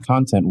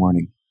Content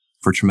warning.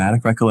 For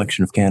traumatic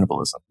recollection of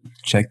cannibalism,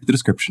 check the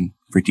description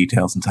for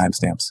details and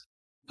timestamps.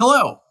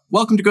 Hello!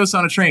 Welcome to Ghosts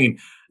on a Train.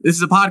 This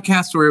is a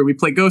podcast where we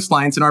play Ghost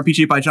Lines, an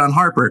RPG by John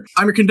Harper.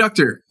 I'm your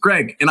conductor,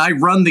 Greg, and I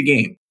run the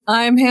game.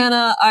 I'm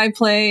Hannah. I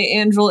play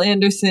Andrew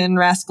Anderson,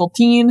 Rascal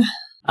Teen.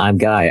 I'm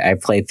Guy. I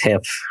play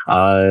Pip.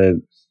 I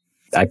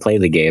play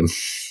the game.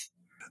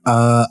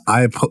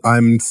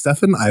 I'm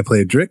Stefan. I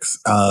play Drix,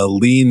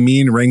 lean,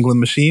 mean wrangling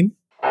machine.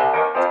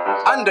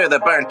 Under the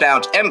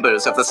burnt-out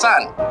embers of the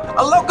sun,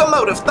 a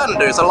locomotive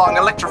thunders along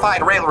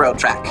electrified railroad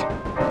track.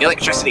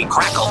 Electricity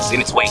crackles in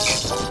its wake,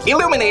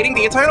 illuminating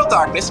the eternal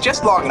darkness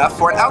just long enough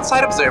for an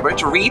outside observer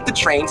to read the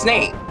train's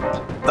name,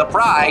 the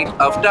Pride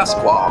of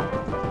Duskwall.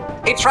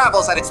 It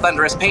travels at its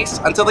thunderous pace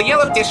until the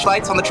yellow dish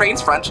lights on the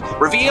train's front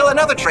reveal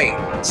another train,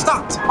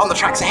 stopped on the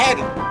tracks ahead.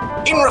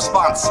 In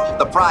response,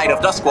 the Pride of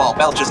Duskwall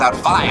belches out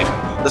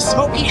 5, the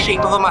smoky shape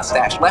of a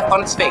mustache left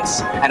on its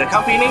face, and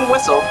accompanying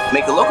whistle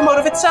make the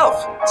locomotive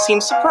itself seem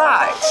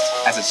surprised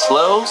as it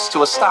slows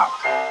to a stop.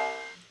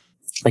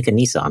 Like a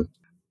Nissan.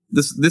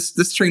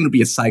 This train would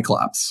be a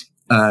Cyclops,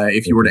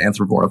 if you were to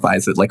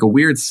anthropomorphize it, like a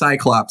weird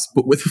Cyclops,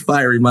 but with a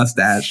fiery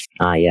mustache.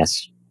 Ah,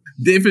 yes.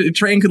 If a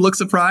train could look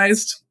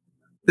surprised,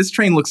 this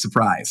train looks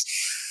surprised.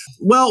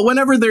 Well,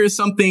 whenever there is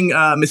something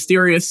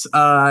mysterious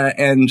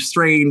and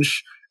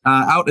strange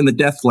out in the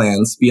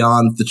Deathlands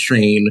beyond the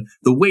train,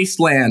 the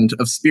wasteland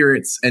of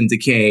spirits and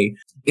decay,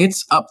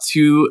 it's up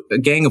to a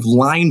gang of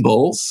line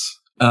bulls,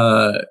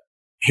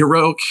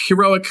 heroic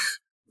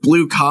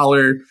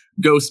blue-collar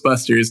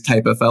Ghostbusters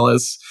type of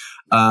fellas,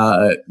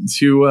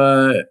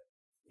 to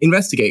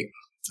investigate.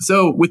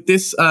 So with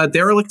this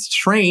derelict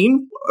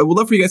train, I would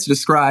love for you guys to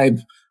describe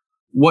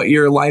what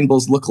your line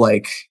bulls look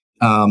like,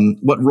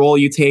 what role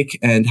you take,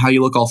 and how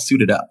you look all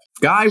suited up.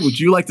 Guy, would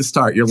you like to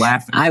start? You're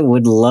laughing. I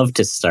would love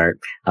to start.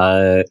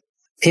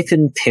 Pip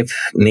and Pip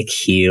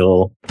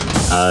McKeel,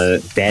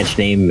 badge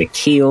name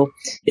McKeel,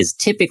 is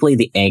typically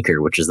the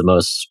anchor, which is the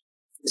most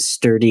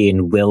sturdy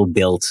and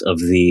well-built of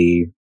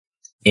the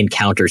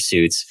encounter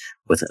suits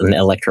with an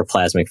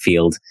electroplasmic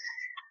field.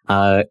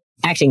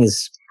 Acting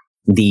as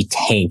the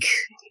tank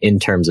in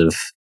terms of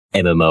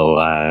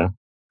MMO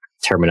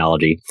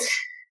terminology.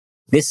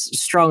 This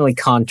strongly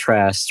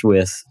contrasts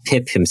with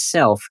Pip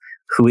himself,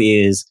 who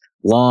is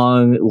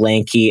long,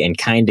 lanky, and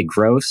kind of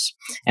gross,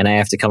 and I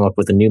have to come up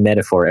with a new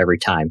metaphor every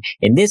time.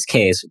 In this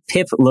case,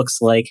 Pip looks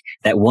like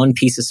that one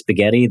piece of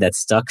spaghetti that's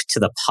stuck to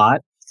the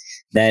pot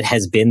that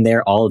has been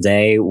there all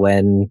day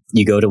when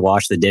you go to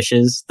wash the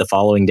dishes the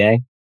following day.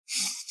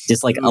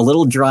 Just like a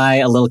little dry,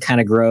 a little kind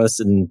of gross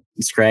and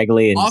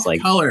scraggly, and off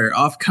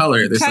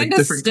color. There's like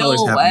different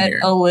colors happening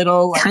here. A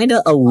little, kind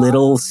of a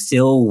little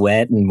still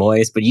wet and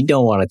moist, but you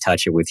don't want to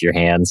touch it with your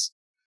hands.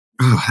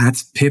 Oh,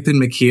 that's Pip and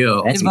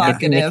McKeel. That's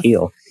Pip and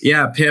McKeel.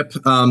 Yeah, Pip.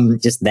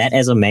 Just that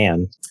as a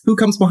man. Who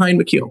comes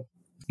behind McKeel?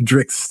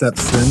 Drix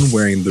steps in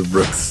wearing the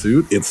Rook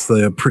suit. It's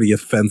a pretty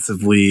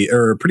offensively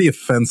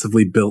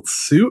built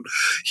suit.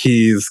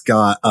 He's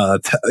got a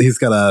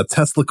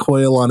Tesla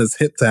coil on his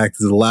hip to act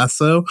as a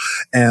lasso,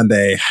 and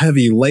a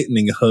heavy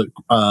lightning hook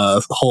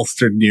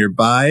holstered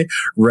nearby,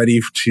 ready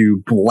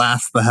to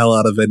blast the hell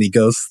out of any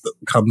ghost that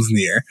comes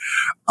near.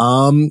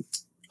 You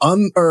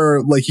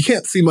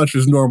can't see much of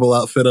his normal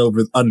outfit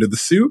under the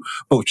suit,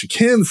 but what you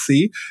can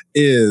see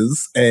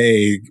is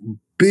a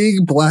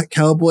big black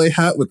cowboy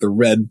hat with a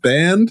red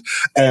band,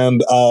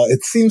 and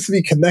it seems to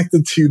be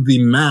connected to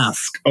the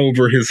mask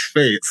over his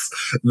face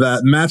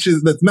that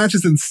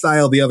matches in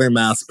style the other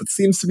mask, but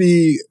seems to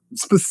be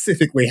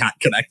specifically hat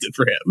connected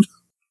for him.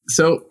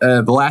 So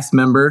the last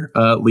member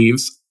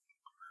leaves.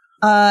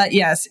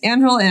 Yes,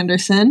 Andrew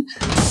Anderson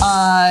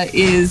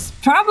is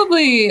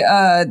probably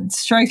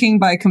striking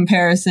by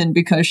comparison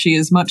because she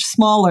is much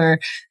smaller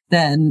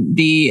than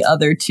the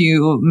other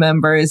two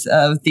members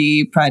of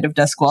the Pride of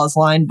Duskwall's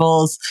line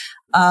bulls.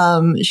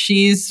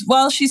 She's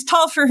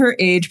tall for her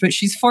age, but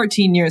she's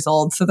 14 years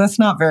old, so that's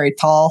not very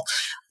tall.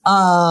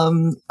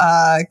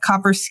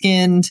 Copper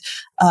skinned.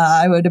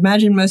 I would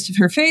imagine most of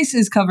her face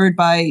is covered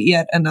by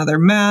yet another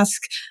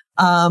mask.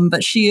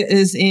 But she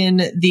is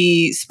in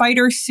the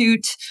spider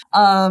suit.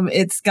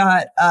 It's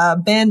got a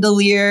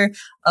bandolier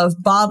of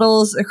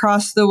bottles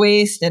across the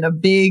waist and a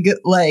big,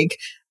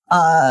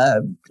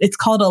 it's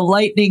called a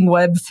lightning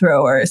web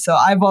thrower. So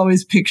I've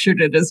always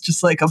pictured it as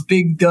just like a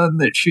big gun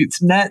that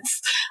shoots nets.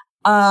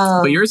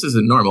 But yours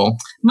isn't normal.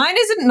 Mine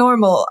isn't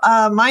normal.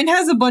 Mine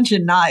has a bunch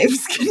of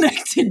knives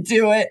connected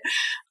to it.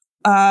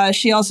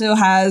 She also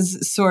has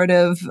sort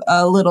of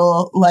a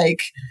little,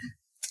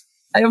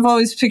 I've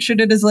always pictured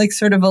it as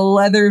sort of a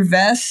leather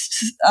vest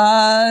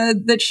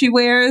that she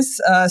wears,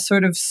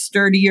 sort of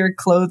sturdier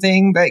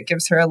clothing that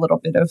gives her a little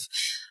bit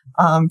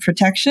of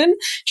protection.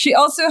 She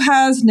also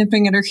has,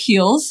 nipping at her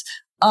heels,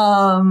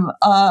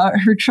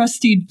 her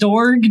trusty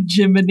Dorg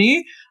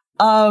Jiminy.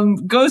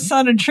 Ghosts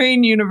on a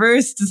Train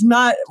universe does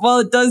not, well,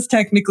 it does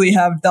technically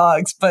have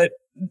dogs, but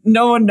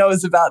no one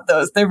knows about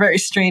those. They're very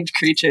strange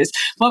creatures.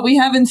 What we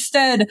have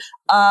instead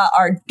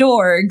are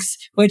dorgs,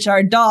 which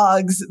are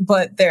dogs,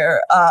 but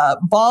they're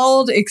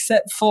bald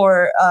except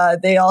for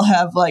they all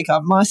have like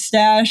a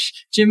mustache.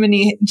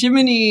 Jiminy,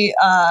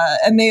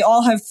 and they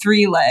all have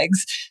 3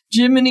 legs.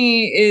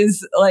 Jiminy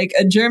is like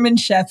a German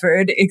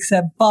Shepherd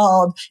except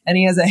bald, and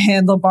he has a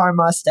handlebar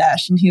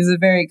mustache, and he's a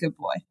very good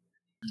boy.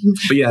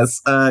 But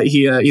yes,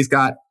 he's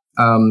got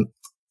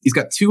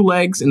 2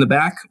 legs in the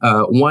back,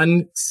 a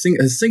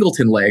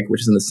singleton leg,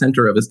 which is in the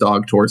center of his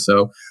dog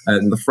torso,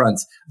 in the front,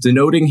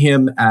 denoting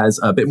him as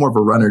a bit more of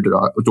a runner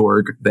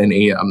dorg than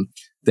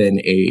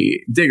a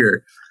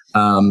digger.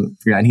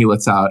 And he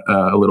lets out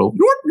a little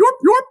yorp, yorp,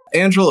 yorp.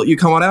 Angel, you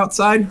come on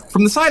outside.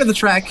 From the side of the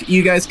track,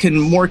 you guys can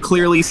more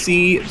clearly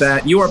see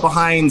that you are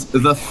behind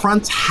the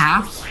front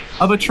half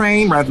of a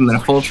train rather than a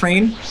full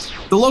train.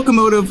 The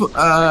locomotive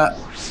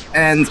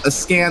and a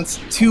scant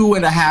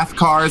 2.5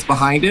 cars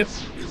behind it.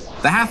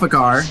 The half a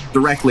car,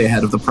 directly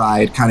ahead of the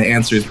Pride, kind of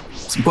answers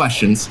some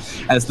questions,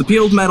 as the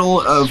peeled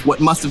metal of what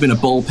must have been a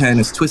bullpen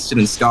is twisted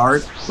and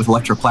scarred with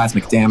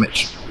electroplasmic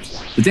damage.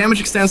 The damage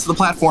extends to the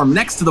platform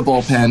next to the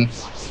bullpen,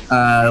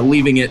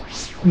 leaving it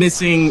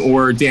missing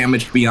or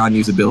damaged beyond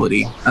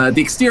usability.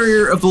 The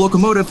exterior of the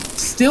locomotive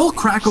still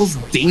crackles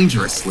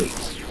dangerously,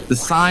 the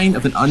sign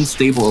of an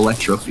unstable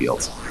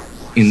electrofield.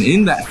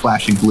 In that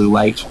flashing blue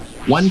light,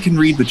 one can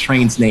read the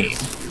train's name,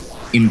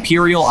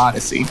 Imperial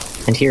Odyssey.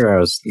 And here I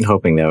was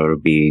hoping that it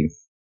would be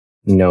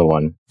no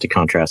one to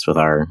contrast with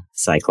our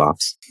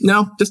Cyclops.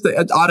 No, just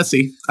the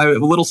Odyssey. A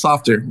little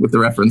softer with the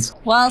reference.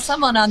 Well,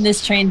 someone on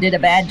this train did a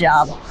bad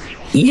job.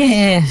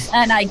 Yeah.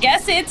 And I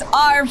guess it's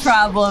our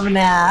problem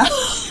now.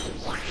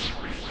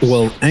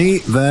 Well,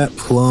 ain't that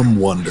plumb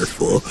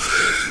wonderful?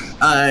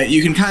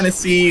 You can kind of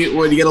see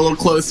when you get a little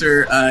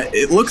closer.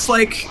 It looks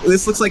like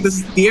this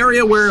is the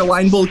area where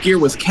line bolt gear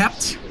was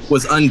kept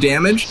was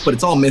undamaged, but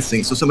it's all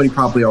missing, so somebody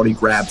probably already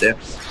grabbed it.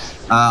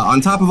 On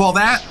top of all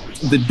that,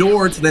 the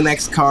door to the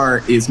next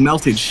car is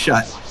melted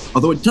shut,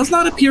 although it does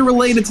not appear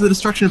related to the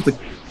destruction of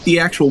the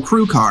actual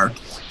crew car.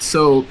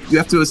 So you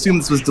have to assume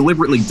this was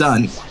deliberately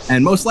done,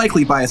 and most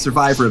likely by a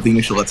survivor of the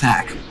initial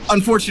attack.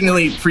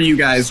 Unfortunately for you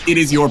guys, it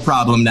is your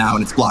problem now,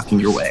 and it's blocking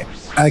your way.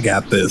 I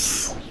got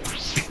this.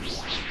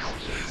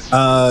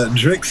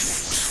 Drix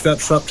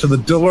steps up to the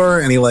door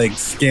and he like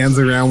scans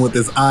around with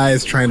his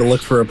eyes trying to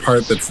look for a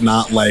part that's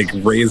not like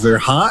razor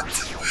hot.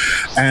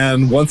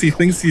 And once he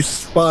thinks he's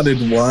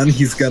spotted one,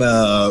 he's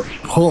gonna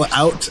pull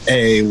out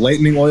a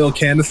lightning oil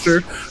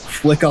canister,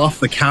 flick off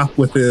the cap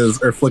with his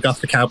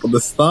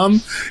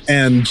thumb,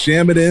 and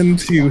jam it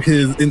into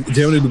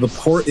the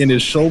port in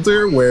his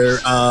shoulder where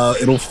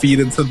it'll feed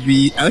into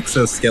the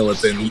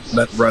exoskeleton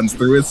that runs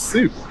through his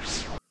suit.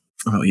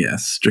 Oh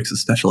yes, Drix's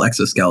special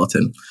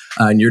exoskeleton.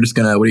 And you're just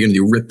what are you gonna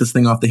do, rip this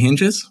thing off the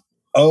hinges?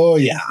 Oh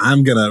yeah,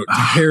 I'm gonna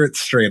tear it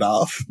straight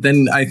off.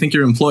 Then I think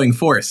you're employing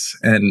force,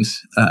 and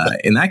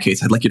in that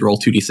case, I'd like you to roll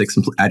 2d6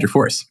 and add your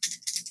force.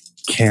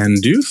 Can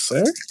do,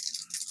 sir.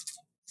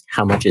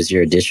 How much is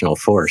your additional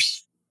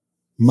force?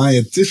 My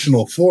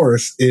additional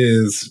force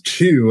is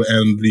 2,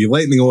 and the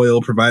lightning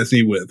oil provides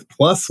me with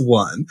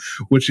 +1,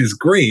 which is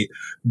great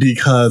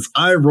because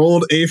I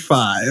rolled a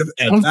 5,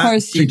 and of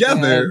that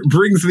together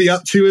brings me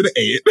up to an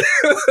 8.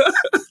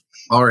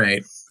 All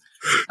right.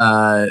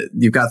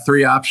 You've got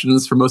 3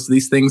 options for most of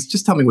these things.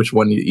 Just tell me which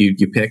one you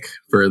pick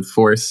for the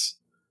force.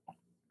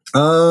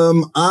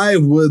 I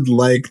would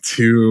like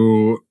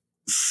to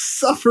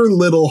suffer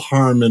little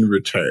harm in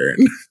return.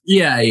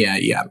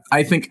 Yeah.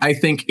 I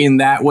think in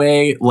that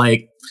way,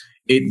 like,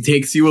 it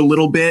takes you a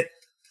little bit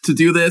to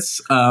do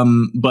this,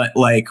 but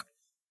like,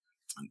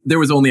 there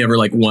was only ever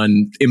like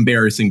one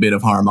embarrassing bit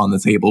of harm on the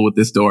table with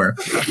this door.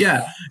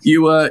 Yeah,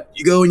 you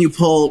go and you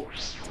pull.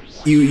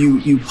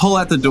 You pull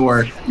at the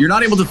door. You're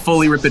not able to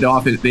fully rip it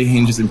off. It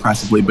hinges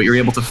impressively, but you're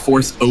able to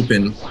force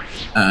open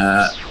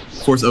a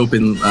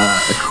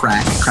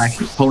crack,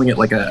 pulling it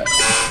like a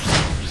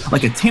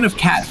tin of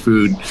cat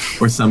food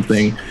or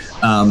something.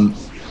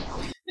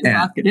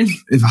 Evocative.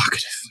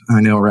 I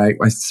know, right?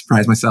 I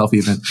surprised myself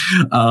even.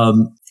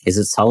 Is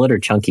it solid or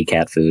chunky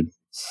cat food?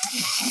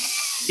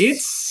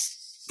 It's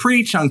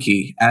pretty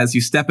chunky as you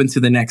step into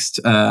the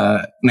next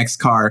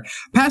car.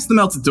 Past the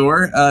melted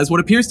door is what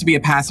appears to be a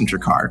passenger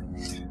car.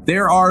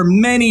 There are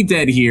many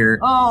dead here.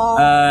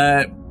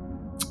 Oh.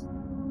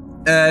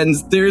 And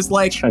there's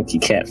like chunky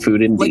cat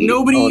food indeed. Like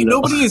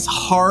nobody is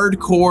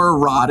hardcore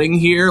rotting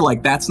here.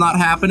 Like that's not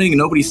happening.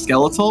 Nobody's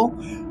skeletal.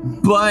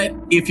 But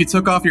if you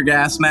took off your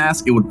gas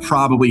mask, it would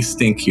probably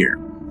stink here.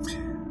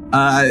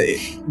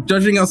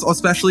 Judging us,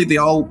 especially, they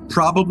all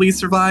probably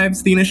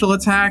survived the initial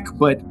attack,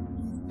 but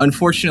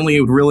unfortunately,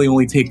 it would really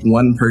only take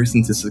one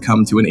person to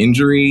succumb to an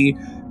injury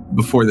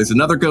before there's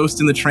another ghost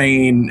in the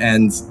train,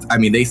 and I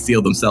mean, they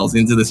sealed themselves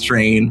into this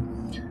train.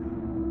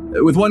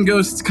 With one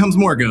ghost comes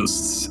more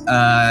ghosts,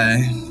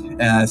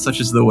 such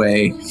is the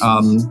way.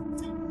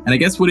 And I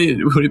guess would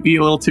it be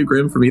a little too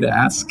grim for me to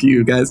ask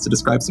you guys to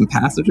describe some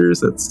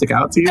passengers that stick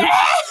out to you?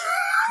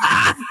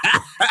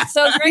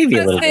 So Maybe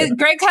a little bit.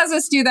 Greg has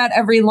us do that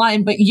every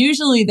line, but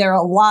usually they're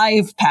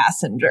alive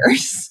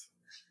passengers.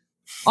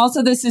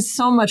 Also, this is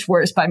so much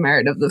worse by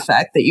merit of the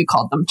fact that you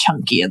called them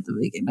chunky at the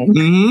beginning.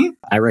 Mm-hmm.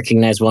 I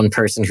recognize one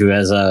person who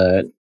has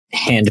a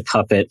hand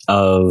puppet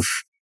of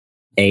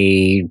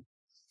a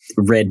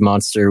red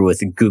monster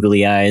with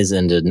googly eyes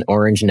and an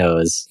orange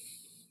nose.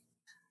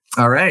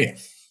 All right.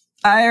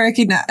 I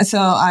recognize, so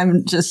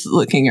I'm just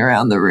looking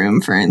around the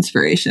room for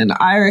inspiration.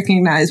 I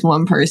recognize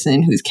one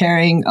person who's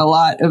carrying a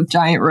lot of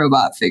giant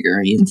robot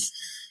figurines.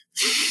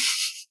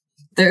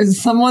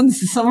 There's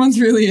someone's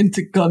really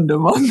into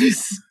Gundam on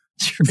this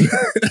tree.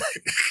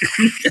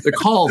 They're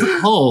called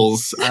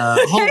hulls.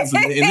 Hulls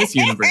in this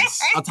universe.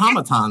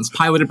 Automatons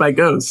piloted by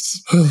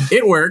ghosts.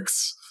 It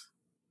works.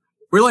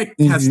 We're like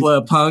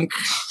Tesla punk.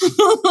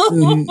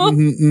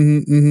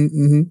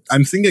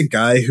 I'm seeing a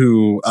guy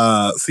who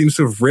seems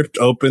to have ripped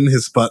open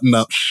his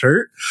button-up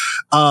shirt.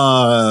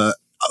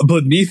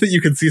 Beneath it,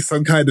 you can see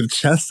some kind of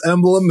chest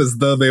emblem as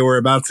though they were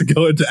about to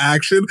go into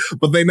action,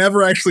 but they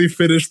never actually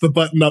finished the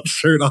button-up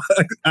shirt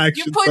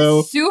action. You put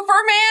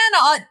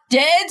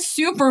dead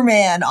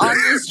Superman on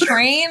this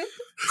train?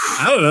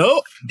 I don't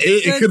know.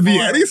 It could be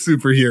any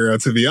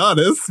superhero, to be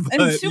honest.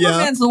 But, and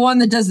Superman's the one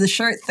that does the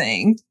shirt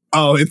thing.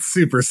 Oh, it's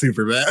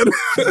Superman.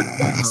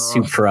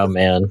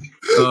 Superman.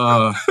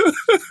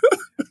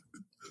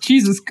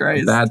 Jesus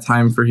Christ. Bad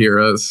time for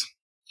heroes.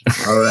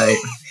 All right.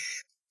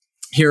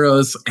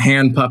 Heroes,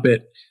 hand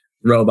puppet,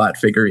 robot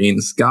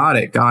figurines. Got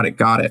it. But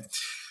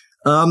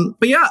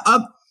yeah,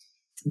 other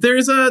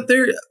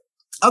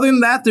than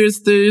that,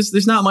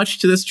 there's not much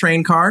to this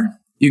train car.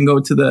 You can go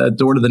to the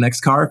door to the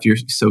next car if you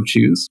so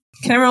choose.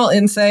 Can I roll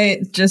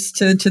insight just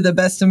to the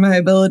best of my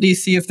ability,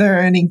 see if there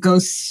are any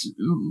ghosts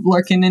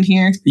lurking in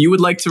here? You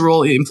would like to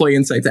roll employee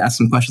insight to ask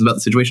some questions about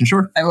the situation?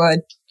 Sure. I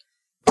would.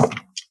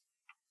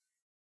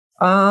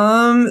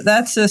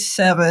 That's a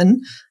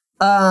 7.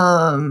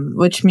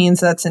 Which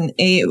means that's an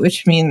 8,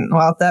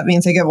 that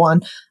means I get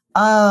 1.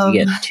 You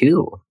get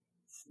 2.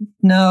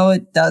 No,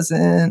 it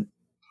doesn't.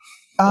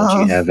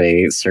 Don't you have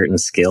a certain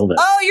skill that...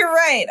 Oh, you're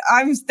right.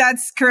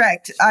 That's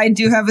correct. I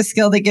do have a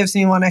skill that gives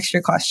me 1 extra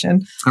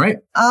question. All right.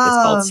 It's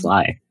called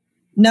Sly.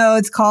 No,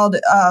 it's called,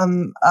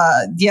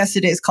 yes,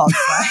 it is called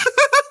Sly.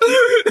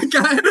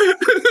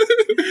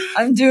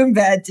 I'm doing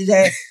bad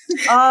today.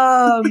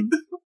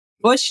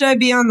 What should I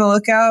be on the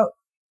lookout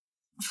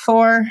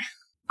for?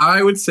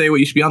 I would say what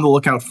you should be on the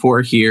lookout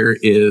for here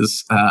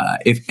is,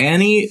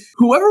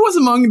 whoever was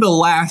among the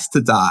last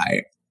to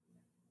die,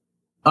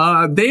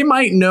 they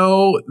might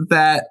know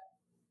that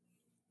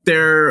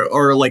there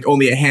are like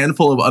only a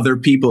handful of other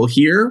people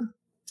here.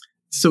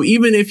 So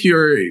even if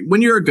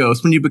when you're a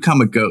ghost, when you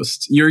become a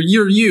ghost, you're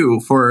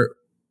you for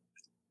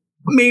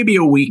maybe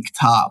a week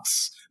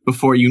tops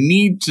before you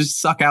need to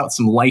suck out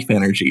some life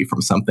energy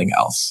from something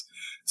else.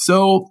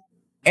 So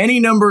any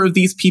number of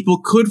these people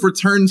could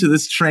return to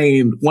this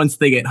train once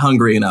they get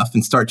hungry enough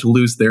and start to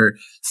lose their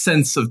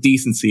sense of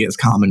decency as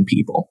common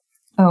people.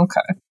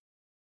 Okay.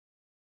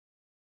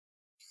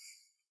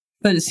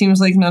 But it seems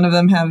like none of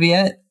them have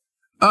yet.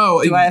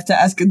 Oh, do I have to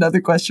ask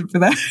another question for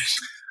that?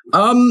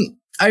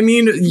 I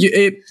mean,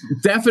 it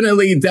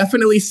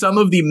definitely some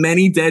of the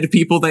many dead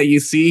people that you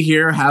see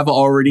here have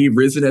already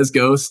risen as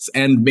ghosts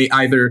and may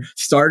either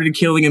started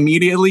killing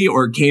immediately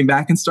or came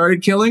back and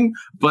started killing.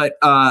 But,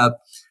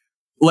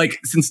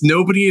 since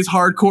nobody is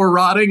hardcore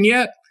rotting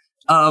yet,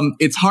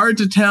 it's hard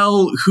to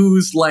tell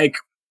who's,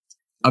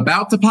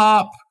 about to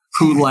pop,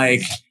 who,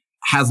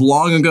 has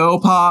long ago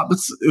popped,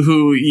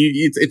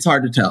 it's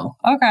hard to tell.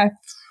 Okay.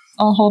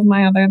 I'll hold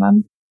my other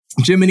then.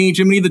 Jiminy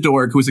the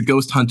Dorg, who's a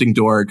ghost hunting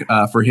Dorg,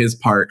 for his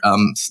part,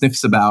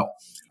 sniffs about,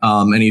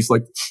 and he's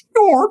like,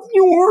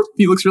 Yorp.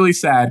 He looks really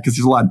sad because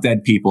there's a lot of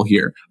dead people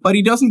here, but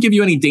he doesn't give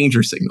you any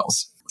danger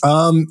signals.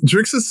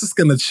 Drix is just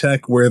gonna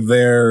check where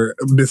their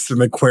Mr.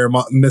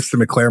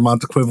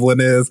 McClaremont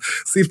equivalent is,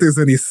 see if there's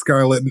any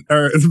Scarlet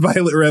or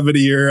Violet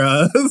Remedy or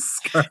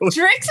Scarlet.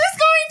 Drix is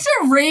going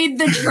to raid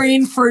the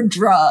train for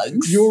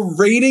drugs. You're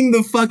raiding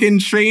the fucking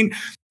train.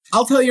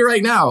 I'll tell you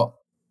right now,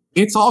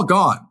 it's all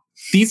gone.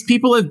 These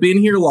people have been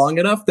here long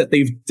enough that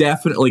they've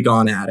definitely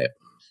gone at it.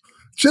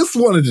 Just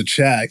wanted to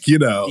check,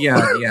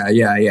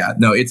 Yeah.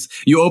 No, it's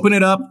you open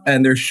it up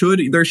and there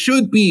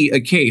should be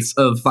a case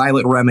of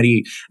Violet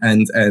Remedy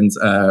and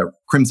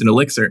Crimson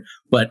Elixir,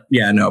 but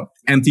yeah, no,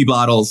 empty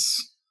bottles,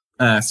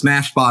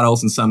 smashed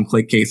bottles in some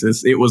click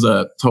cases. It was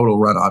a total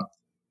run on.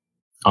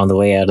 On the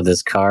way out of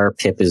this car,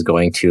 Pip is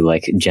going to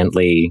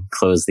gently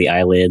close the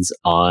eyelids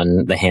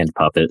on the hand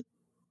puppet.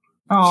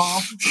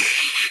 Oh.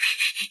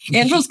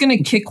 Angel's gonna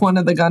kick one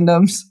of the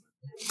Gundams.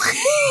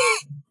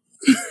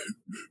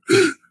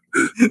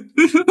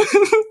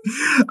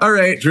 All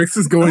right. Drix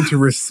is going to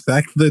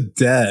respect the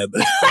dead.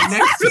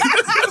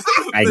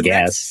 I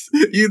guess.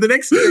 The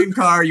next train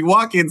car, you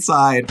walk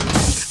inside.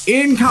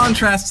 In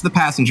contrast to the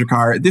passenger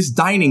car, this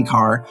dining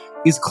car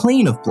is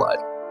clean of blood.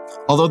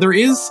 Although there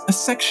is a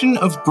section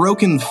of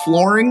broken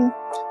flooring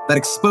that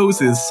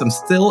exposes some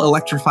still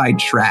electrified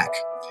track.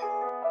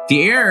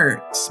 The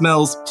air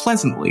smells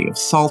pleasantly of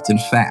salt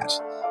and fat.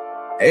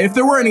 If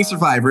there were any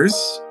survivors,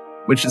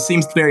 which it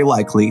seems very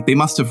likely, they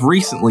must have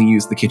recently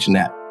used the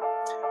kitchenette.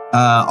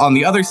 On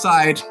the other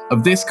side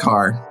of this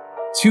car,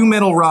 2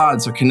 metal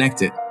rods are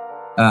connected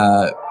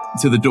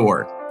to the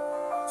door,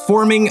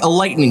 forming a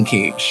lightning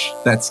cage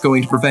that's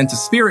going to prevent a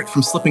spirit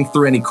from slipping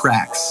through any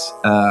cracks.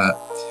 The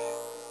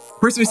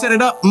person who set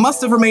it up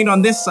must have remained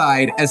on this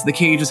side, as the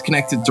cage is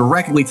connected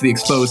directly to the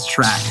exposed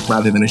track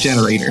rather than a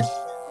generator.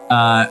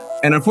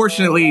 And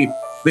unfortunately,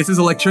 this is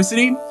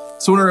electricity,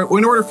 so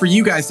in order for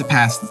you guys to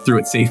pass through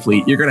it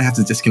safely, you're going to have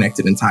to disconnect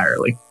it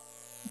entirely.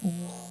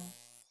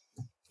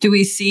 Do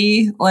we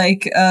see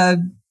like a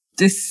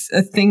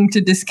thing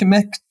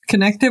to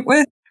connect it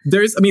with?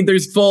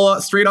 There's full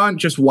straight on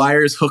just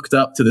wires hooked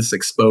up to this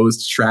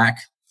exposed track.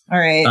 All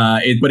right.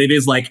 But it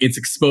is like it's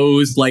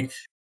exposed. Like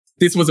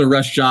this was a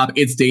rush job.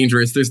 It's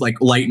dangerous. There's like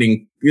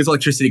lightning. There's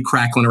electricity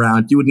crackling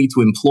around. You would need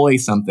to employ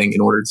something in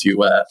order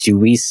to. Do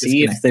we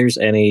see if there's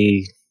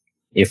any?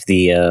 If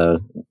the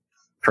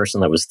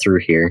person that was through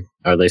here,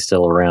 are they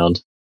still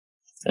around?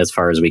 As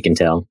far as we can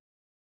tell.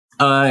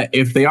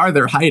 If they are,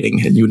 they're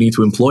hiding, and you need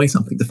to employ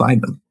something to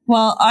find them.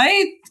 Well,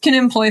 I can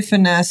employ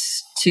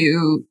finesse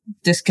to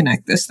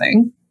disconnect this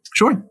thing.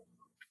 Sure.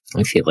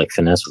 I feel like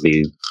finesse would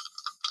be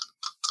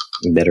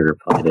better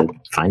applied to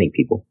finding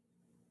people.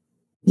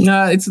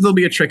 There'll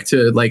be a trick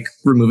to like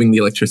removing the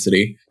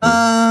electricity.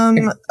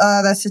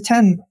 That's a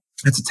 10.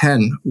 That's a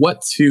 10.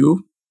 What 2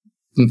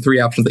 from the 3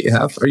 options that you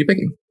have are you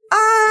picking?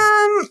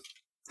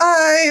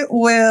 I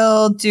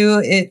will do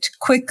it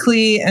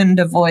quickly and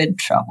avoid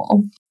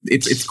trouble.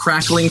 It's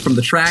crackling from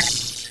the track.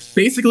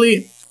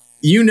 Basically,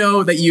 you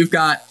know that you've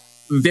got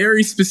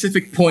very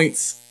specific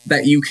points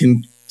that you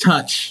can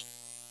touch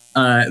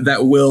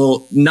that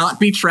will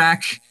not be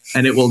track,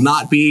 and it will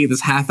not be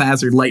this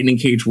haphazard lightning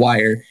cage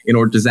wire in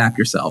order to zap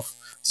yourself.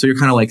 So you're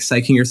kind of like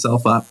psyching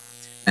yourself up,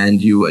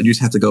 and you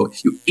just have to go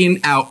in,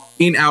 out,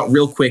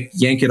 real quick,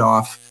 yank it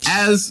off.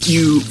 As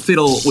you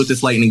fiddle with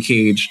this lightning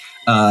cage,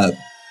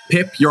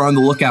 Pip, you're on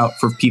the lookout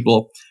for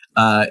people.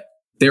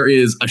 There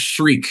is a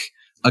shriek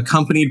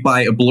accompanied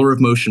by a blur of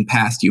motion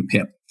past you,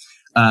 Pip.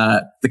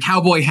 The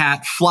cowboy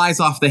hat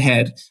flies off the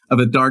head of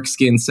a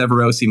dark-skinned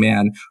Severosi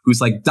man who's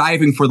like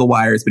diving for the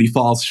wires, but he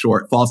falls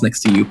short, falls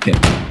next to you, Pip.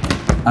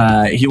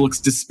 He looks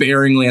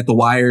despairingly at the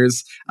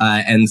wires,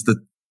 and the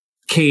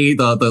cage,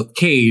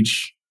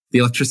 the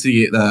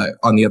electricity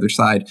on the other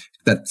side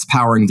that's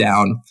powering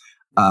down.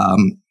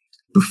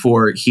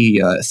 Before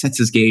he sets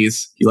his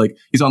gaze,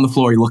 he's on the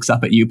floor. He looks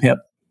up at you, Pip.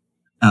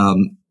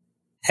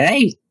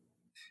 Hey.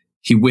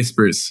 He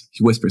whispers.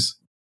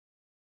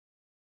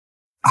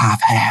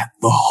 I've had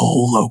the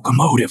whole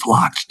locomotive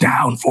locked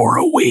down for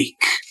a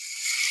week.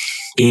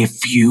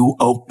 If you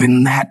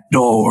open that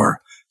door,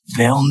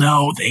 they'll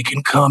know they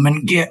can come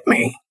and get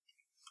me.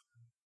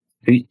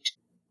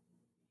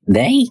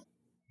 They?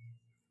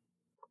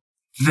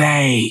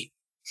 They.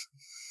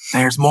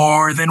 There's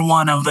more than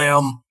one of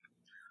them.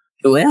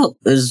 Well,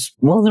 there's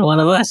more than one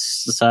of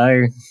us,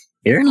 so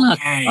you're in luck,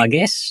 Okay. I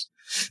guess.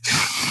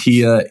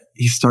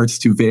 He starts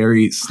to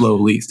very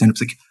slowly stand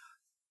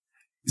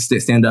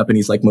up, and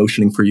he's like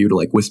motioning for you to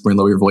like whisper and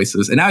lower your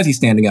voices. And as he's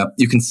standing up,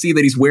 you can see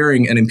that he's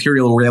wearing an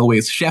Imperial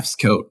Railways chef's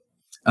coat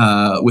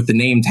with the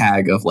name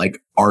tag of like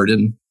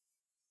Arden.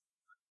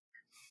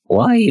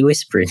 Why are you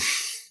whispering?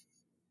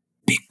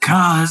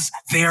 Because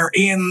they're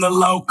in the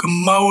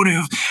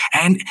locomotive,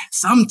 and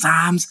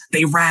sometimes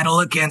they rattle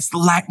against the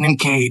lightning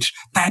cage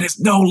that is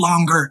no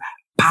longer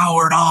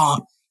powered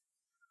on.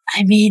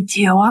 I mean, do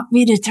you want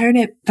me to turn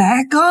it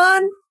back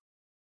on?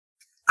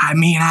 I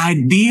mean,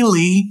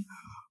 ideally.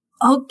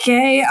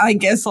 Okay, I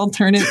guess I'll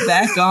turn it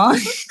back on.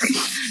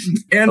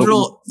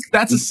 Andrew,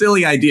 that's a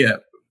silly idea.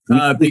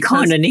 We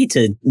kind of need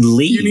to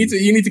leave.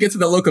 You need to get to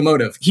the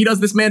locomotive.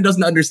 This man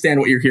doesn't understand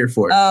what you're here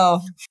for.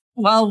 Oh,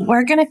 well,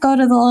 we're gonna go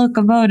to the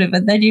locomotive,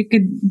 and then you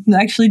could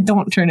actually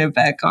don't turn it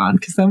back on,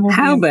 because then we'll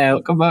How be in the about-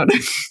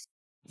 locomotive.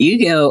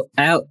 You go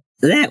out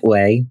that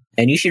way,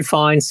 and you should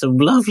find some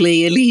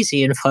lovely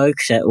Elysian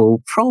folks that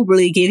will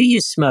probably give you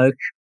a smoke.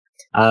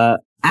 Our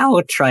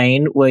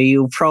train, where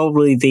you'll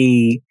probably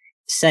be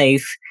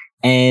safe,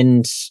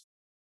 and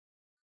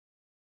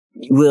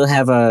we'll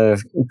have a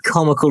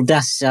comical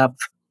dust-up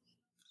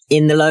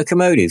in the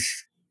locomotive.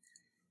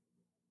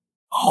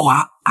 Oh,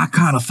 I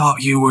kind of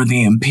thought you were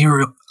the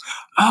Imperial.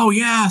 Oh,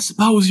 yeah, I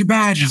suppose your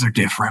badges are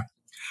different.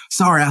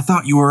 Sorry, I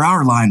thought you were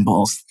our line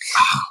bulls.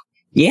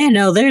 Yeah,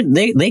 no,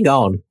 they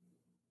gone.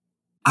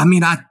 I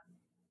mean, I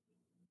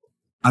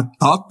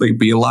thought they'd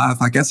be alive.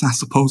 I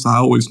suppose I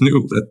always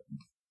knew that,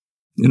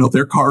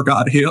 their car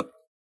got hit.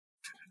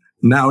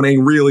 Now it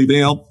ain't really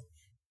them.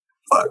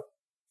 But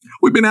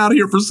we've been out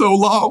here for so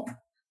long.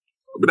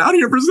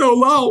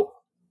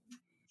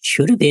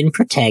 Should have been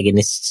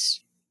protagonists.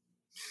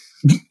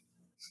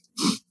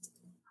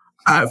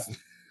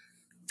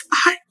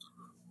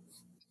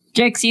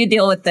 Jix, you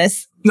deal with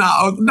this.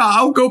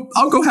 I'll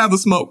go have a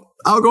smoke.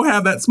 I'll go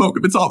have that smoke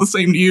if it's all the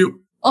same to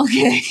you.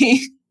 Okay.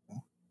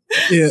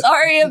 Yeah.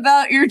 Sorry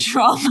about your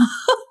trauma.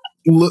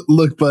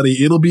 Look,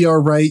 buddy, it'll be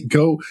all right.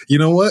 Go. You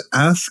know what?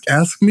 Ask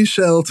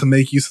Michelle to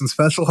make you some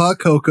special hot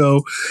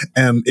cocoa,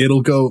 and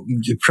it'll go.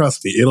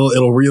 Trust me,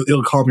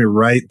 it'll calm you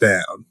right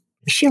down.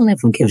 Michelle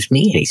never gives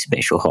me any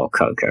special hot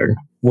cocoa.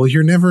 Well,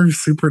 you're never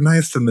super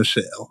nice to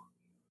Michelle.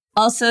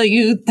 Also,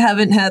 you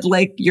haven't had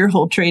like your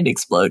whole train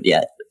explode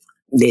yet.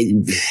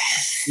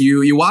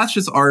 You watch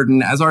as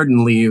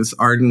Arden leaves.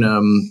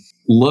 Arden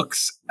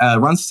looks,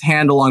 runs his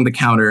hand along the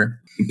counter,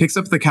 picks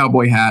up the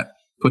cowboy hat,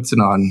 puts it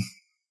on,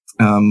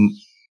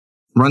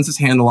 runs his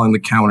hand along the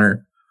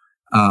counter,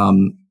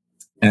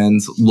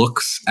 and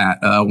looks at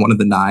one of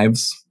the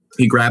knives.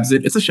 He grabs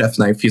it. It's a chef's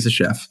knife. He's a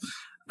chef.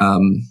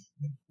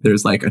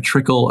 There's like a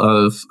trickle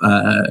of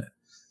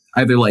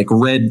either like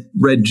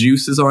red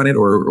juices on it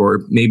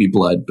or maybe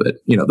blood, but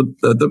you know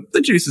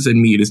the juices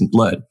in meat isn't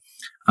blood.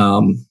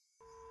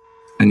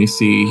 And you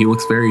see he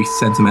looks very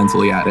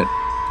sentimentally at it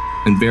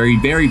and very,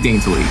 very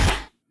daintily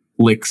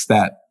licks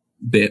that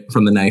bit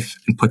from the knife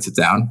and puts it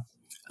down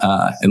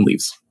and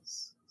leaves.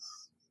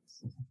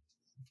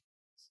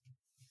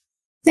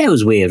 That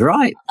was weird,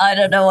 right? I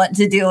don't know what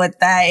to do with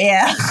that,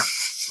 yeah.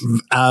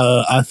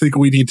 I think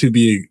we need to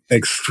be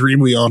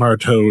extremely on our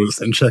toes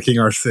and checking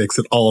our six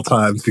at all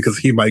times because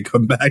he might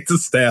come back to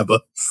stab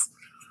us.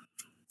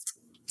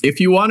 If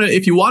you want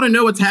to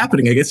know what's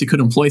happening, I guess you could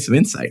employ some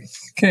insight.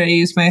 Could I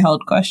use my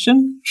held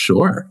question?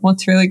 Sure.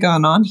 What's really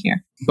going on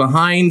here?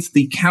 Behind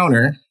the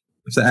counter,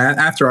 so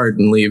after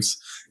Arden leaves,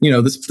 you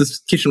know,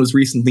 this kitchen was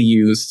recently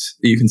used.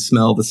 You can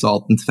smell the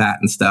salt and fat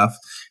and stuff.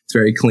 It's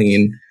very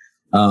clean.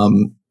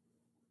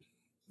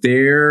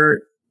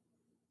 There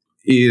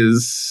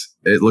is,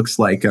 it looks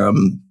like,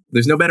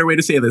 there's no better way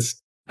to say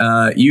this.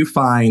 You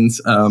find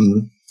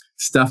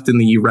stuffed in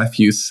the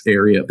refuse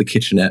area of the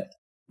kitchenette.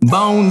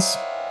 Bones.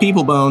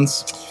 People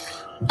bones.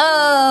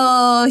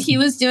 Oh, he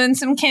was doing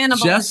some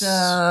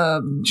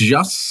cannibalism.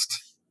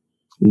 Just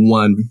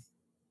one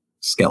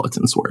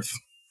skeleton's worth.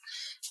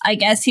 I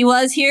guess he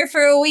was here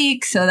for a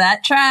week, so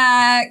that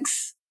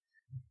tracks.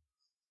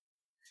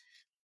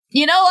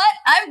 You know what?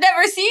 I've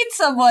never seen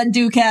someone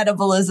do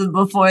cannibalism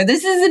before.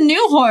 This is a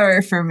new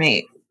horror for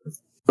me.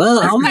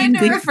 Well, It's kind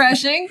of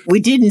refreshing.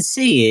 We didn't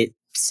see it,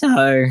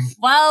 so...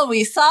 Well,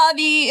 we saw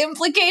the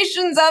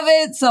implications of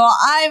it, so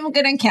I'm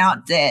gonna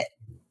count it.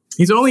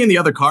 He's only in the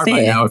other car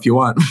by now if you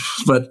want.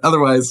 But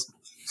otherwise,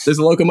 there's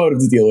a locomotive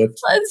to deal with.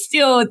 Let's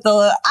deal with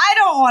I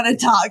don't want to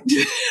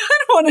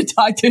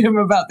talk to him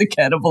about the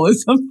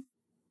cannibalism.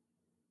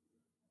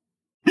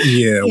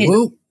 Yeah,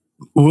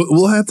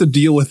 we'll have to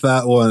deal with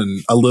that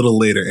one a little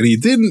later. And he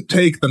didn't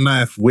take the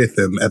knife with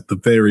him at the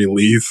very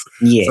least.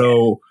 Yeah.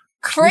 So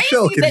Crazy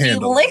that he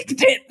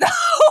licked it, though.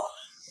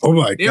 Oh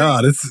my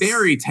God. It's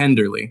very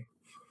tenderly.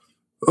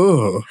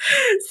 Oh.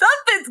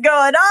 Something's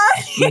going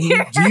on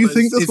here. Do you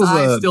think this His was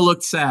eyes still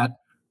looked sad.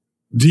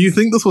 Do you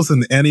think this was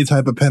an any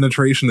type of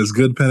penetration is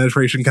good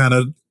penetration kind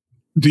of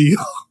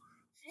deal?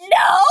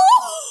 No.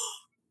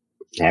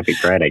 Happy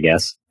Pride, I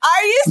guess.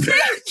 Are you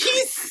saying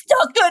he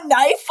stuck a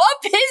knife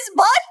up his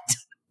butt?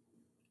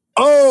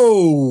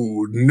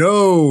 Oh,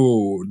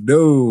 no,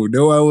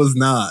 I was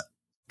not.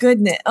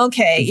 Goodness.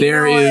 Okay.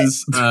 There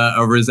is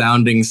a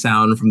resounding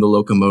sound from the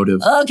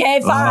locomotive.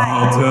 Okay, fine.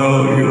 I'll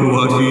tell you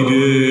what he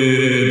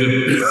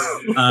did.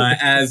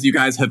 As you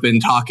guys have been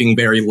talking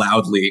very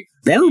loudly.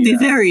 That would be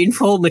very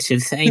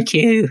informative, thank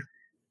you.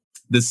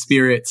 The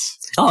spirits.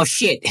 Oh,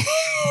 shit.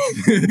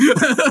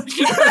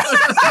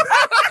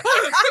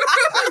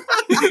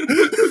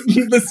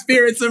 The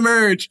spirits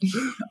emerge.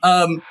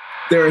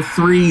 There are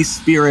 3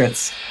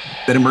 spirits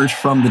that emerge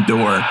from the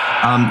door.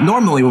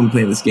 Normally when we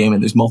play this game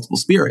and there's multiple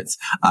spirits,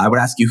 I would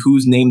ask you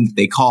whose name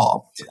they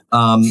call.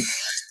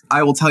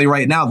 I will tell you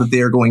right now that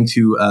they are going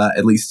to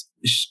at least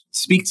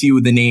speak to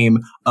you the name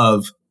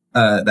of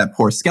that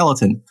poor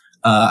skeleton.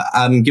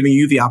 I'm giving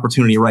you the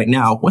opportunity right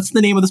now. What's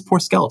the name of this poor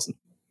skeleton?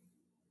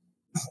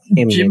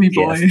 Jimmy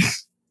Boy.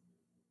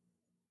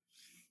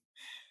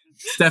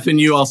 Stefan,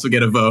 you also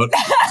get a vote.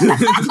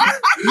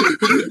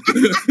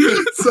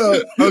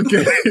 So,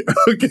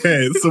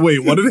 okay. So wait,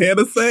 what did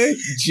Hannah say?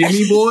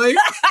 Jimmy Boy?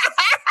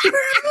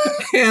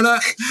 Hannah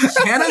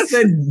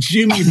said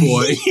Jimmy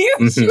Boy.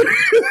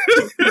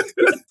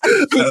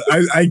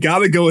 I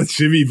gotta go with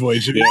Jimmy Boy.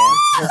 Jimmy.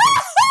 Yeah.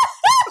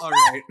 All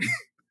right.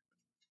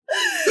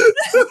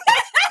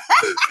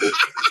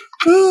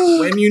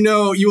 When you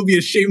know, you will be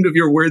ashamed of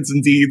your words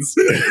and deeds.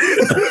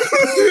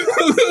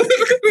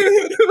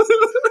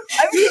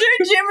 I'm sure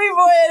Jimmy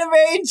Boy had a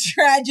very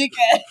tragic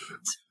end.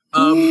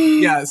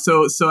 Yeah,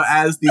 so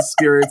as these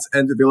spirits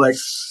enter, they're like,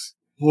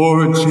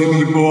 poor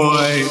Jimmy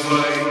Boy.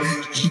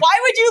 Why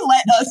would you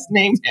let us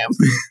name him?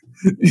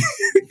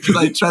 Because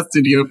I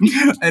trusted you.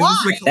 And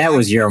Why? That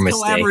was your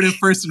mistake. Collaborative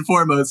first and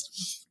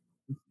foremost.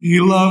 He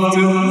loved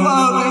it.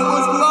 Love, it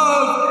was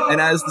love. And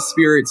as the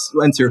spirits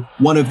enter,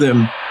 one of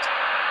them,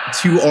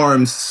 2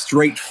 arms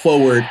straight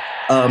forward,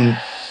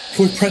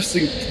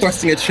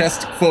 thrusting a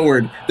chest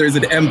forward. There's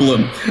an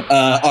emblem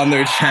on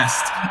their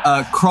chest.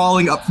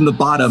 Crawling up from the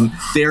bottom,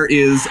 there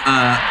is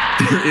a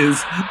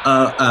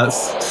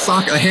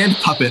hand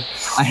puppet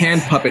a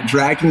hand puppet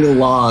dragging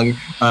along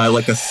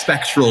like a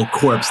spectral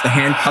corpse, the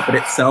hand puppet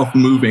itself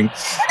moving.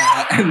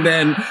 And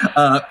then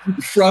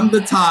from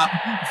the top,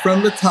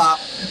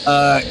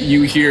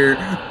 you hear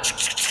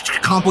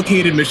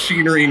complicated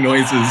machinery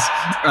noises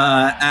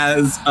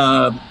as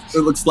it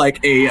looks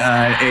like a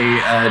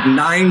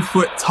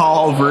 9-foot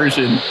tall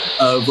version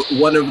of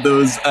one of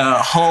those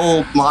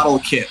Hull model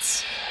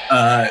kits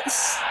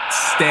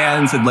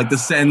stands and like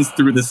descends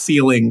through the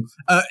ceiling.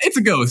 It's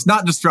a ghost,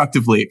 not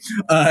destructively.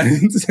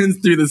 Descends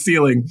through the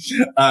ceiling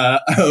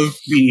of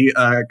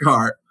the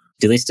car.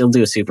 Do they still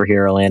do a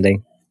superhero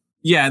landing?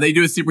 Yeah, they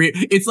do a superhero.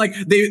 It's like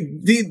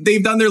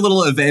they've done their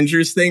little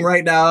Avengers thing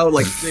right now.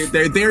 Like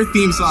their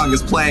theme song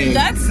is playing,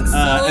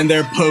 and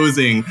they're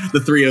posing, the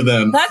three of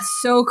them. That's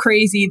so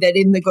crazy that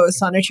in the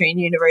Ghost on a Train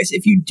universe,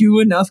 if you do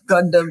enough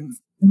Gundam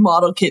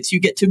model kits, you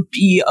get to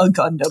be a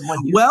Gundam when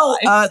you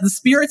die. The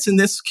spirits in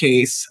this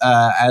case,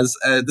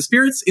 the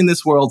spirits in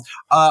this world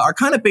are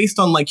kind of based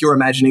on like your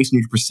imagination,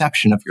 your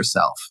perception of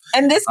yourself.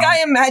 And this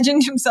guy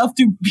imagined himself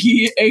to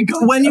be a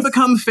Gundam. When you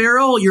become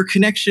feral, your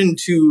connection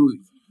to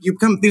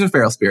these are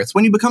feral spirits.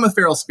 When you become a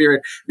feral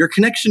spirit, your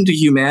connection to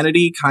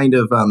humanity kind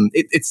of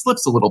it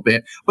slips a little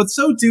bit, but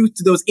so do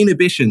to those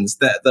inhibitions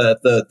that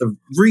the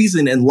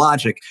reason and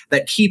logic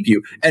that keep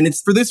you. And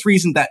it's for this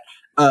reason that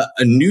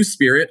a new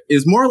spirit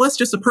is more or less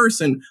just a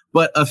person,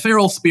 but a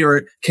feral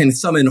spirit can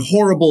summon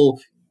horrible,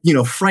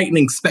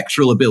 frightening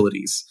spectral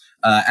abilities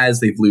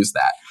as they've lost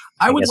that.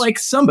 I would like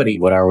somebody.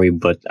 What are we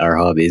but our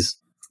hobbies?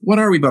 What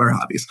are we but our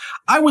hobbies?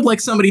 I would like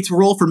somebody to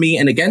roll for me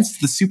and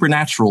against the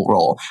supernatural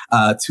roll,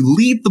 to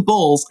lead the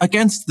bulls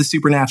against the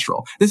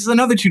supernatural. This is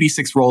another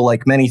 2d6 roll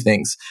like many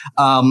things.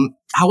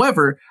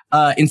 However,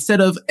 instead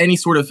of any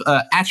sort of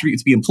attribute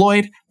to be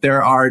employed,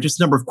 there are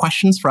just a number of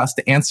questions for us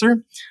to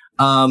answer.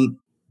 I'm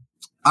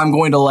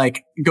going to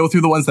go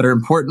through the ones that are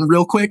important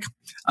real quick.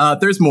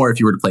 There's more if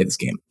you were to play this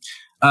game.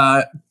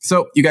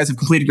 So you guys have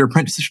completed your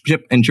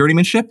apprenticeship and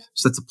journeymanship.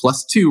 So that's a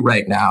 +2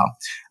 right now.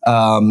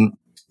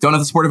 Don't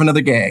have the support of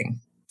another gang.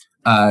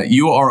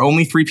 You are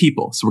only 3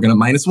 people, so we're going to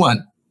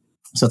 -1.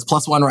 So it's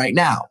 +1 right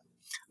now.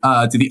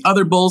 Do the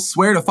other bulls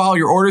swear to follow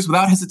your orders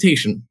without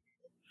hesitation?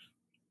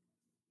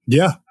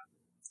 Yeah.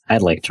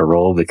 I'd like to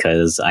roll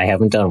because I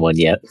haven't done one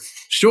yet.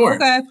 Sure.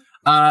 Okay.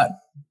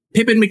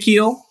 Pippin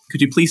McKeel, could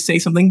you please say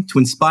something to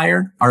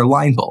inspire our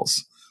line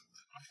bulls?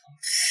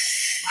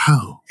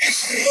 Wow.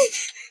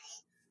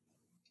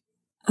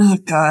 Oh,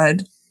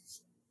 God.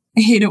 I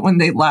hate it when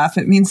they laugh.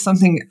 It means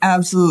something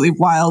absolutely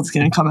wild is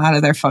going to come out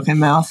of their fucking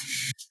mouth.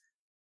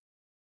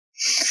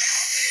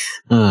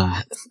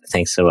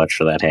 Thanks so much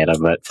for that, Hannah,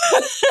 but...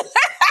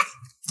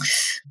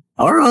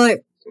 All right.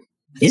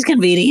 This is going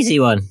to be an easy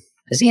one.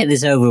 Let's get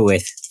this over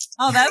with.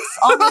 Oh, that's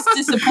almost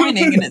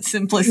disappointing in its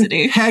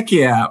simplicity. Heck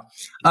yeah.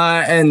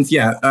 Don't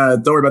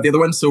worry about the other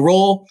one. So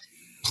roll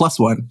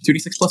 +1.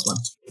 2d6 +1.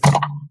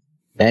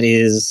 That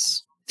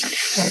is...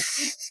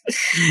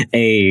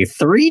 a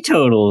 3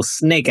 total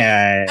snake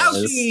eyes.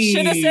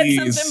 Should have said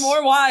something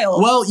more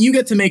wild. Well, you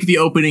get to make the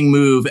opening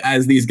move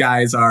as these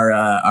guys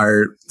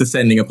are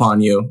descending upon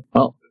you.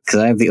 Well, because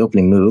I have the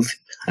opening move,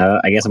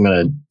 I guess I'm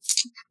going to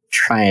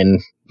try and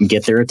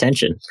get their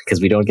attention because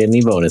we don't get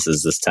any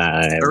bonuses this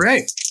time. All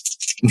right.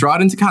 Draw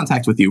it into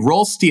contact with you.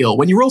 Roll steal.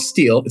 When you roll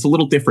steal, it's a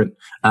little different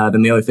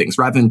than the other things.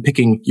 Rather than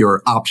picking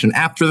your option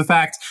after the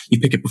fact, you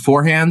pick it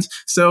beforehand.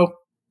 So...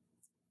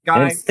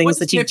 Guy, it's things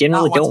that you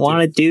generally don't want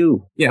to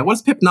do. Yeah, what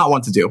does Pip not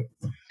want to do?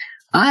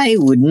 I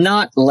would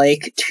not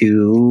like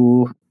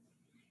to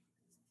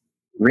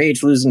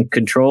rage, losing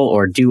control,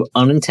 or do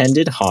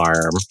unintended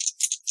harm.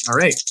 All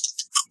right.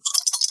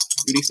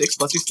 2d6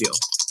 plus your steal.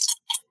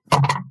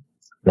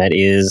 That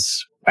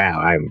is... Wow,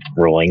 I'm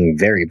rolling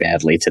very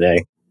badly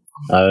today.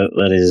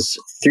 That is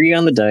 3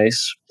 on the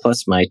dice,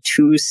 plus my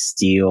 2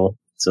 steal.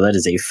 So that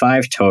is a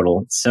 5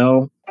 total.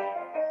 So...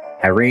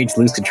 I rage,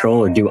 lose control,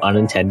 or do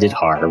unintended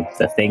harm.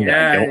 The thing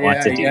that I don't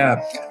want to do.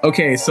 Yeah.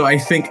 Okay, so I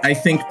think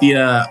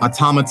the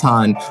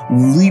automaton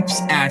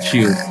leaps at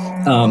you.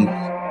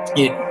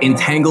 It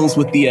entangles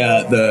with the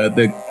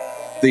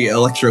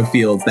electro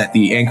fields that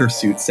the anchor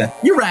suit set.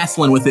 You're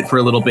wrestling with it for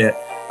a little bit.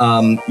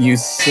 You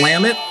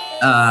slam it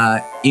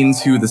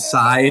into the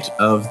side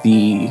of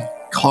the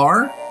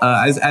car.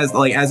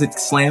 As it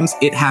slams,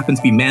 it happens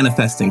to be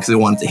manifesting because it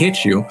wanted to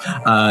hit you.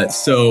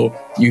 So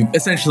you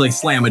essentially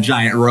slam a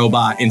giant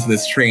robot into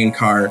this train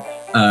car,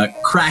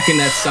 cracking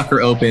that sucker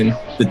open.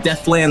 The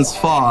Deathlands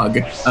fog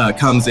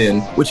comes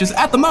in, which is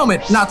at the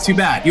moment not too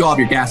bad. You all have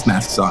your gas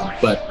masks on,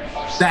 but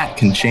that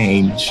can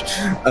change.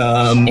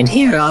 And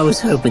here I was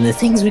hoping that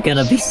things were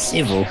gonna be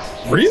civil.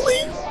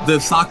 Really? The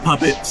sock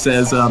puppet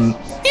says, Things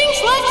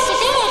left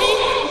civility.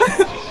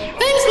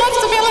 Things left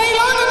civility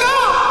long ago,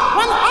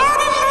 when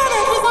Arden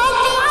murdered his own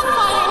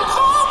fiancé in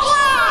cold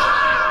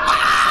blood.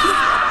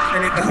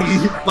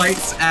 and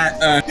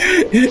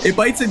it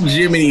bites at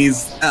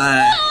Jiminy's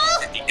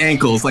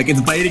ankles. Like,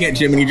 it's biting at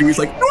Jiminy. Jiminy's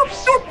like, yorp,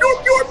 yorp,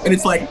 yorp, yorp. And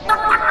it's like,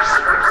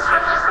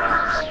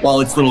 while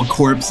its little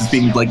corpse is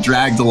being,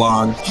 dragged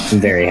along. I'm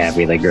very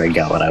happy that Greg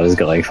got what I was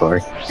going for.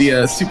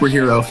 The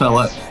superhero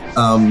fella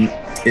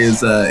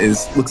is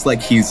looks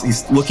like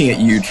he's looking at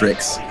you,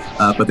 Drix,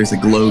 but there's a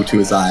glow to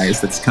his eyes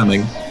that's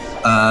coming.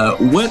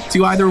 What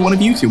do either one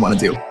of you two want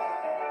to do?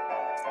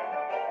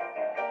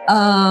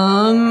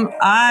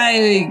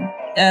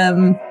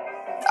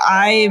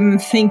 I'm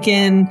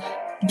thinking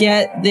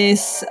get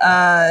this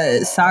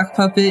sock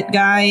puppet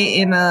guy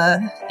in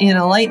a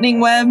lightning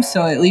web,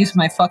 so it leaves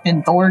my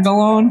fucking Thor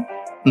alone.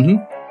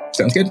 Mm-hmm.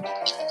 Sounds good.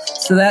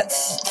 So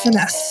that's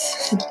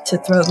finesse to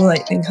throw the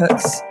lightning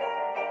hooks.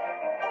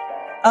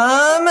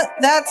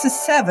 That's a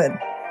 7.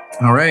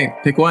 All right,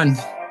 pick one.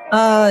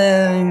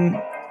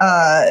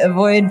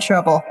 Avoid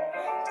trouble.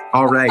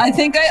 All right. I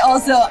think I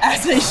also,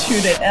 as I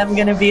shoot it, I'm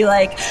gonna be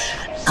like,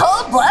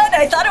 cold blood?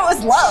 I thought it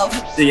was love.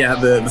 Yeah,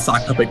 the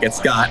sock puppet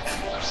gets got. Can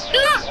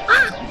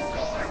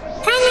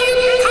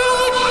you call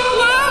it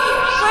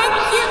love when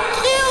you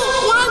kill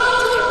one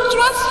who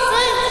trusted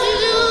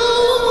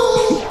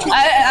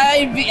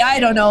you? I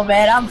don't know,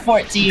 man. I'm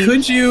 14.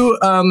 Could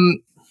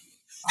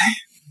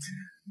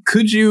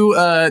you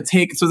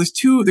take, so there's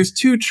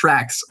two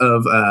tracks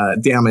of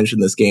damage in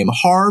this game,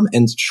 harm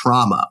and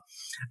trauma.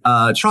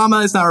 Trauma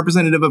is not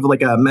representative of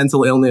like a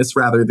mental illness,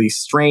 rather the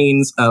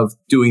strains of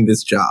doing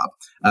this job.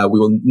 We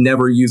will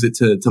never use it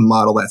to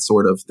model that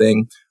sort of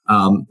thing.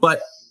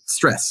 But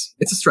stress,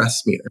 it's a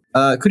stress meter.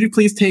 Could you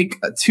please take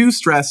 2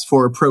 stress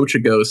for approach a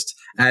ghost,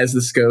 as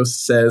this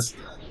ghost says,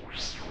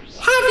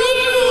 Have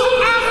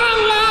you ever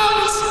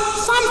loved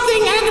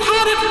something and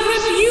had it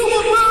rip you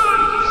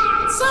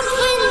apart?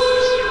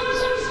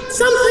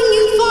 Something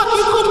you thought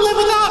you could live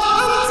without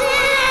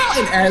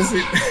until... and as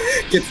it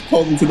gets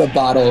pulled into the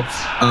bottle,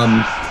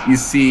 you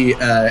see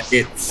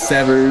it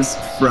severs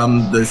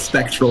from the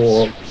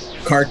spectral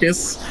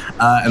carcass,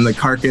 and the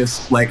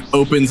carcass like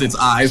opens its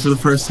eyes for the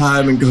first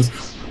time and goes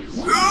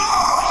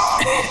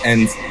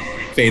and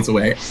fades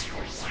away.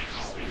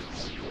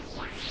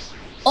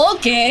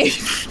 Okay.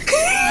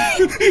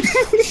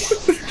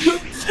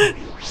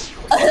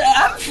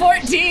 I'm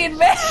 14,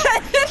 man.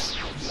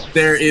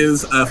 There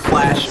is a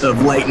flash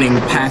of lightning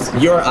past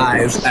your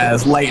eyes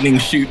as lightning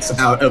shoots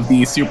out of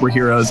the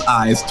superhero's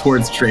eyes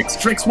towards Drix.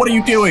 Drix, what are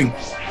you doing?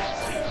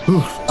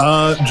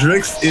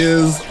 Drix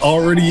is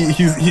already,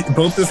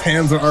 both his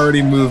hands are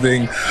already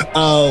moving.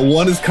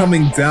 One is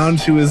coming down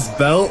to his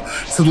belt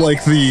to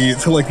like the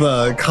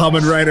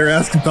Kamen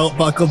Rider-esque belt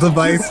buckle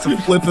device to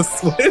flip a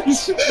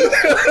switch.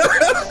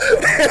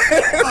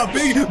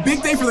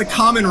 Big day for the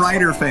Kamen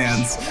Rider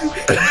fans.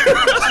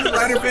 Kamen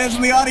Rider fans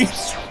in the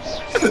audience.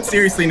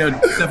 Seriously, no,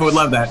 Steph would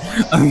love that.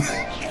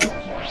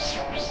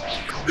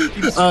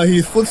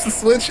 He flips the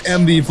switch,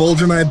 and the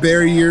Vol'jani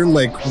barrier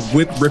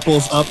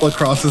ripples up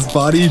across his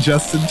body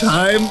just in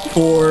time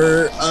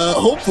for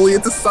hopefully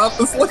it to stop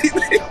this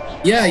lightning.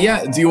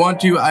 Yeah. Do you want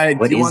to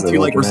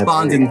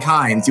respond in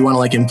kind? Do you want to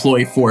like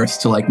employ force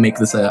to like make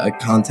this a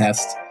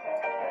contest?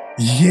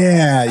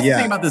 Yeah. The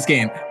thing about this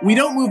game, we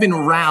don't move in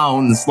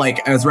rounds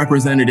like as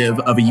representative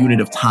of a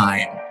unit of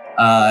time.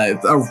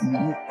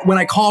 When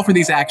I call for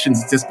these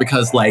actions, it's just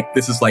because like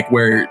this is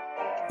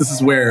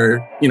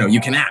where you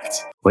can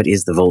act. What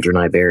is the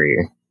Vol'jani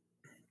barrier?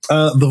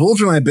 The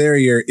Vol'jani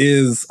barrier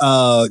is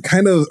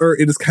kind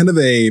of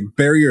a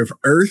barrier of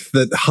earth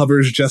that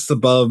hovers just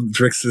above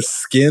Drix's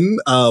skin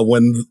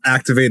when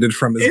activated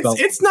from his belt.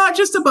 It's not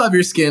just above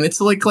your skin.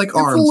 It's like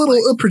arms. It's a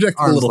little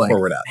projected a little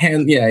forward out.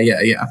 Hand, yeah.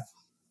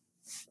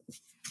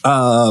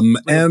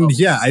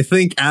 I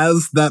think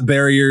as that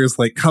barrier is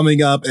like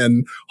coming up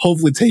and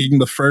hopefully taking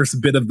the first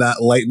bit of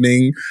that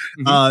lightning,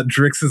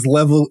 Drix is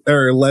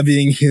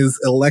levying his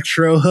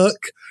electro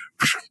hook,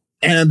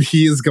 and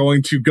he is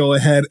going to go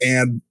ahead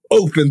and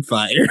open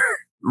fire.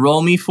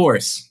 Roll me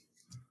force.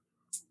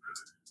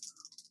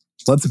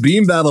 Let's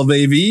beam battle,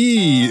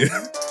 baby.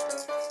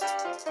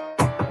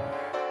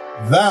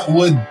 That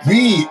would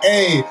be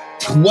a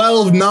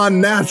 12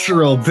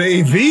 non-natural,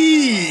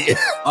 baby.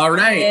 All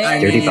right.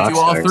 I Dirty mean, you do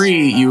all stars.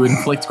 3. You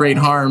inflict great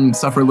harm,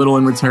 suffer little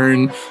in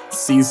return,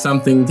 seize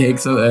something,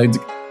 takes a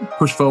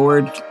push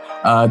forward,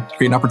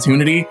 create an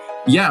opportunity.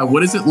 Yeah, what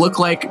does it look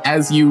like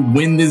as you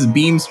win this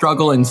beam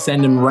struggle and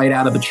send him right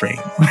out of the train?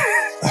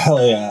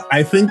 Hell yeah.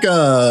 I think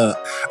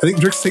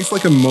Drix takes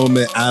like a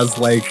moment as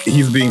like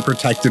he's being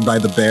protected by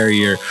the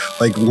barrier,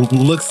 like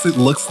looks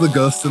the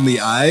ghost in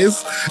the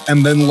eyes,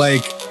 and then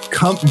like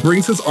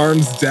brings his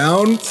arms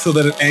down so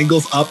that it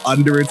angles up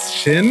under its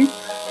chin,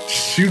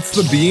 shoots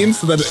the beam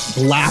so that it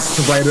blasts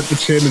right at the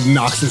chin and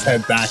knocks his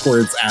head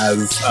backwards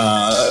as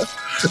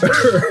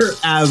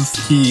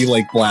he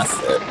like blasts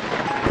it.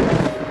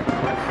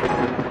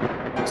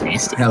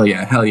 Nasty. Hell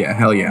yeah.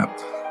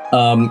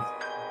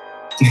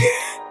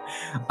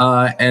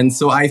 And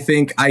so I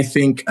think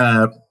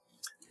the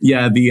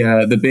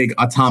big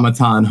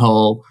automaton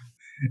hull,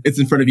 it's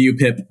in front of you,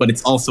 Pip, but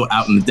it's also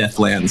out in the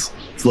Deathlands.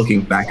 It's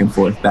looking back and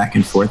forth.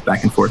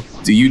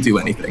 Do you do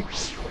anything?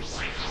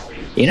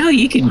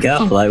 You can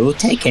go. Like, we'll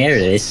take care of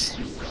this.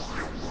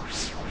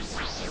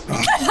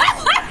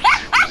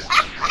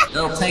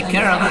 They'll take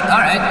care of it. All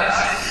right.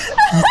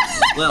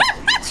 Well,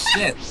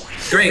 shit.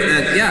 Great.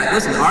 Yeah,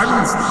 listen,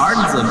 Arden's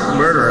a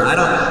murderer.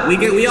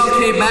 We all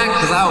came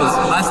back because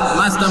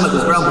my stomach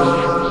was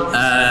grumbling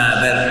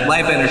that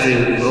life energy,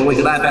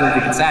 only life energy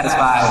can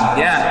satisfy. And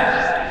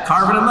yeah,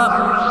 carving them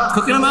up,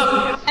 cooking them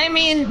up. I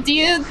mean,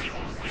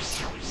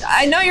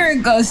 I know you're a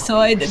ghost,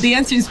 so the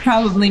answer is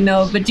probably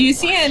no, but do you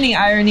see any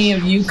irony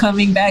of you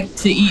coming back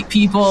to eat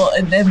people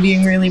and then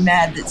being really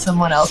mad that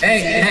someone else...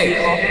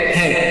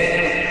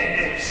 Hey.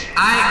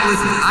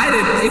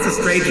 It's a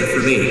stranger for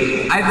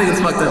me. I think it's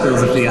fucked up it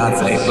was a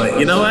fiance, but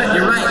you know what?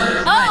 You're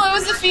right. Oh, it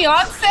was a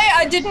fiance?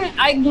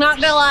 I'm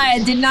not gonna lie, I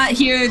did not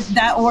hear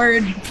that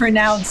word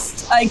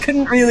pronounced. I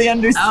couldn't really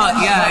understand.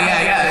 Oh,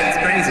 yeah, it's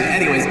crazy.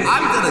 Anyways,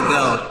 I'm gonna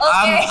go.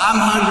 Okay. I'm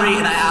hungry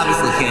and I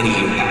obviously can't eat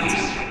you guys.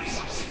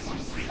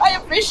 I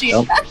appreciate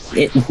that.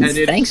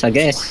 Thanks, I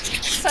guess.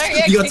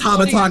 Sorry, The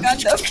automaton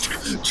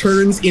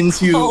turns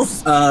into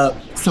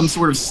some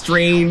sort of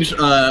strange,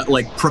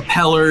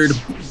 propellered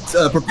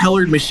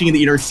machine that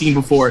you've never seen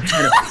before.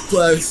 And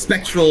a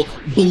spectral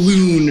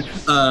balloon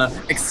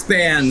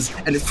expands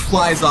and it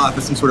flies off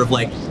as some sort of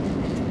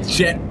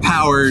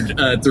jet-powered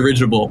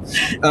dirigible.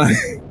 Well,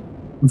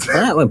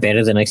 that went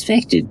better than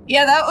expected.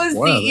 Yeah, that was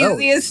the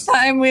easiest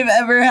time we've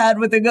ever had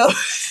with a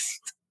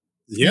ghost.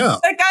 Yeah.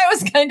 That guy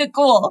was kind of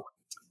cool.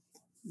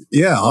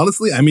 Yeah,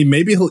 honestly, I mean,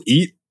 maybe he'll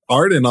eat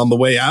Arden on the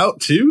way out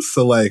too.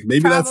 So,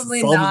 maybe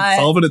Probably that's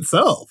solve it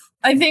itself.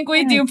 I think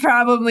we do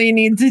probably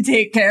need to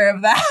take care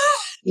of that.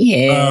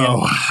 Yeah.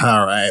 Oh,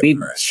 all right. We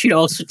should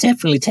also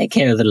definitely take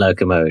care of the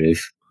locomotive.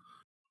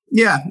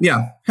 Yeah.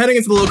 Heading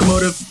into the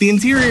locomotive, the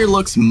interior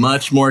looks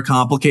much more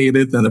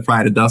complicated than the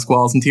Pride of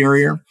Duskwall's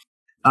interior.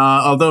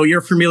 Although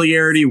your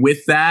familiarity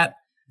with that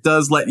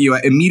does let you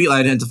immediately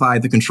identify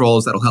the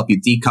controls that'll help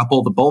you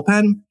decouple the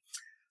bullpen.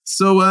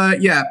 So,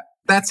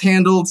 that's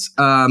handled.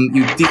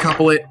 You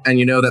decouple it, and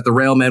you know that the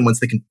railmen, once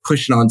they can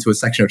push it onto a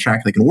section of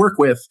track they can work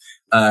with,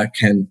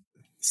 can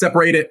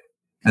separate it,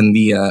 and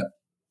the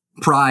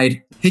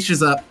Pride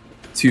hitches up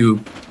to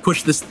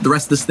push the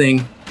rest of this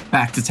thing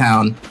back to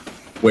town,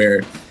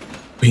 where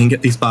we can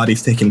get these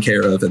bodies taken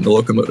care of and the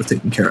locomotive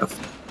taken care of.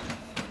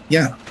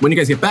 Yeah. When you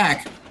guys get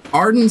back,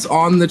 Arden's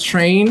on the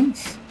train.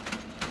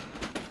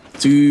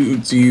 Do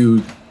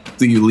you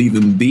leave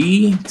him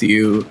be? Do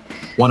you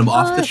want him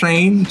off the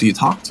train? Do you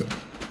talk to him?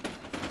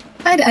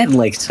 I'd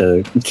like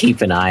to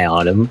keep an eye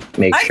on him.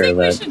 I think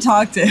we should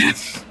talk to him.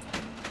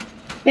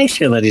 Make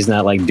sure that he's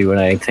not doing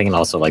anything, and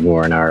also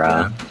warn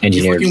our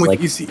engineers.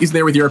 He's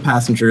there with your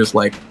passengers,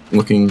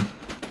 looking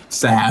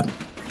sad.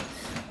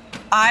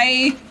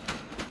 I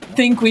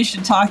think we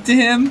should talk to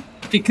him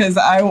because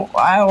I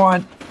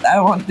want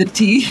the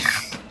tea.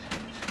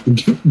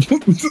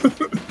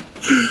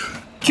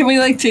 Can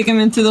we take him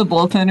into the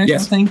bullpen or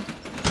something?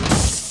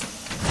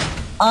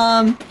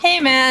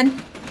 Hey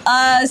man.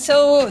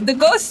 So the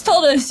ghost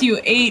told us you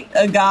ate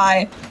a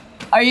guy.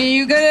 Are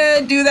you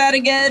gonna do that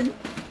again?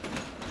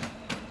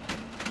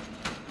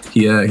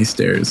 He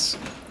stares,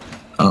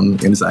 and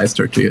his eyes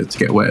start to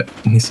get wet,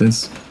 and he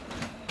says,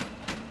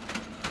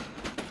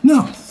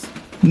 No.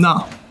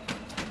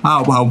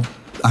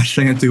 I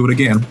shan't do it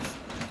again.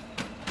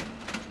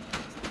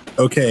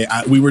 Okay,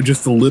 we were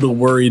just a little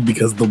worried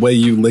because the way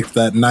you licked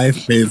that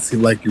knife made it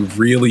seem like you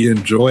really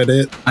enjoyed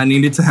it. I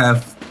needed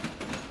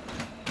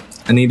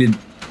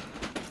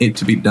it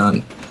to be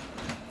done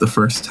the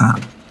first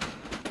time.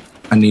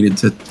 I needed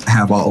to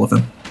have all of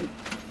him.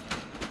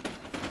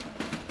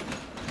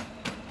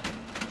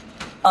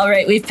 All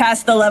right, we've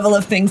passed the level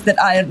of things that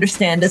I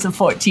understand as a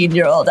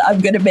 14-year-old.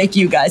 I'm going to make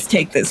you guys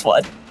take this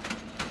one.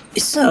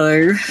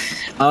 So,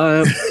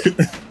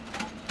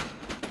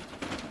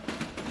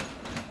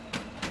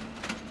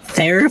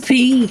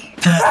 therapy?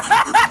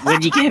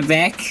 When you get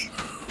back?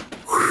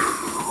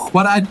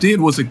 What I did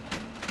was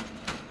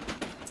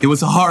it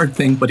was a hard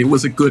thing, but it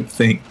was a good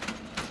thing.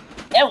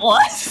 It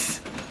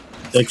was?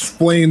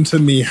 Explain to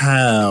me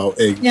how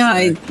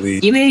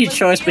exactly. You made a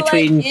choice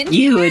between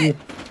you and...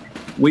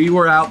 We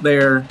were out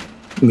there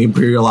in the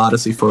Imperial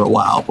Odyssey for a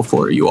while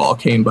before you all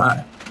came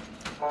by.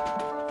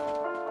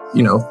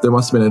 There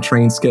must have been a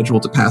train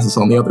scheduled to pass us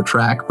on the other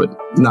track, but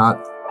not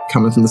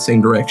coming from the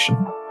same direction.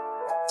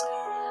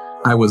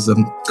 I was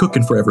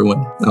cooking for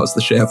everyone. I was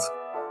the chef.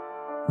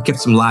 We kept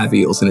some live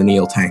eels in an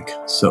eel tank,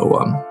 so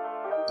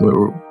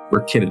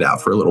we're kitted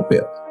out for a little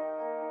bit.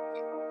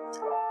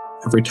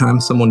 Every time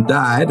someone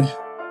died,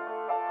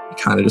 we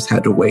kind of just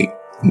had to wait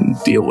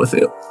and deal with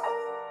it.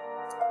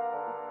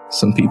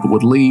 Some people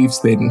would leave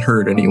so they didn't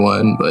hurt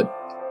anyone, but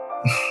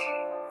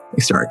they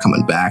started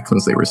coming back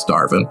once they were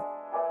starving.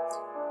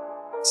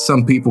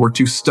 Some people were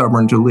too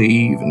stubborn to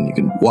leave, and you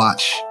can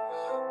watch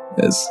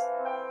as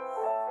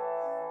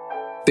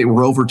they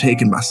were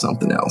overtaken by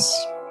something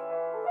else.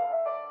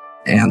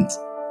 And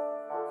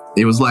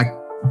it was like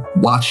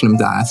watching them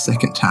die a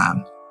second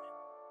time.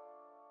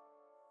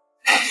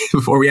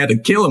 Before we had to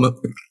kill him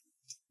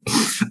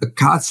a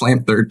God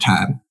slam third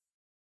time.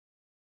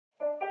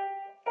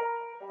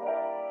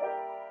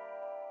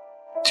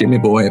 Jimmy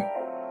Boy,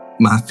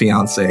 my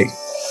fiance,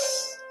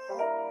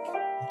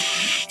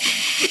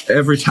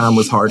 every time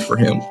was hard for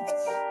him.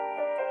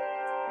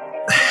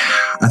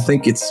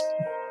 think it's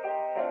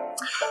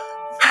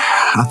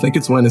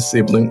when his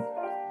sibling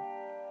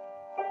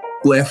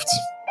left.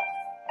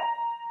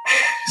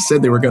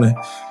 Said they were gonna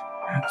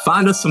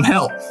find us some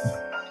help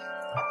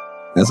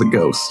as a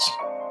ghost.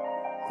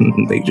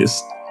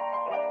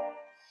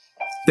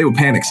 They would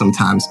panic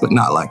sometimes, but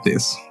not like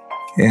this.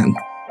 And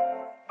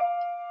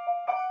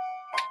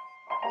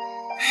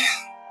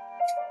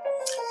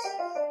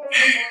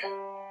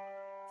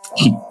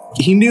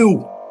he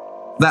knew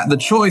that the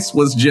choice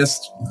was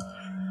just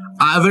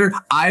either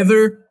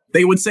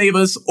they would save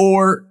us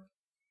or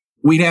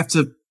we'd have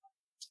to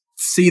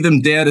see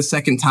them dead a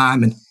second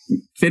time and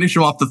finish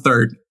them off the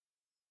third.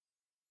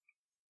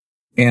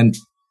 And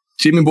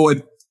Jimmy Boy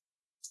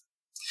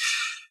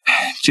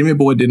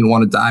didn't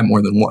want to die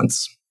more than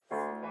once.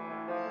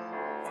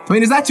 I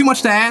mean, is that too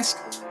much to ask?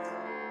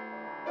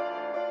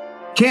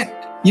 Can't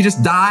you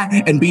just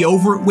die and be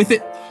over with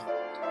it?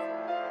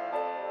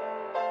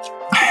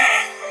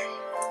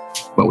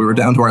 But we were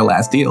down to our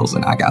last deals,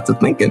 and I got to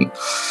thinking,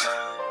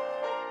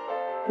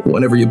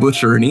 whenever you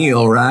butcher an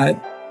eel,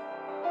 right,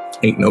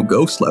 ain't no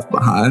ghost left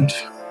behind.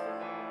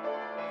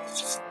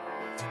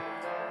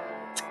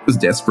 It was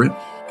desperate,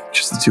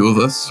 just the two of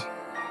us,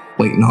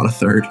 waiting on a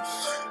third.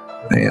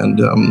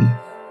 And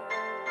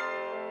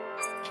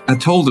I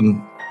told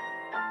him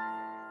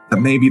that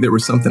maybe there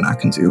was something I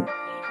can do.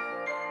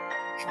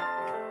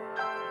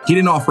 He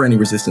didn't offer any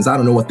resistance. I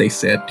don't know what they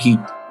said.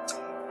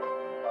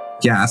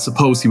 I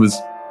suppose he was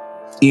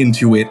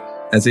into it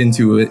as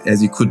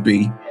he could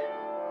be.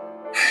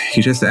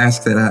 He just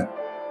asked that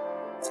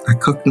I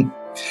cooked him.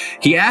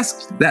 He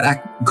asked that I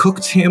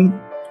cooked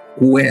him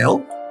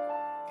well.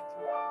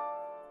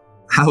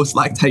 I was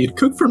like, how you'd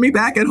cook for me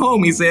back at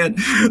home, he said.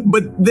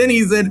 But then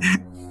he said,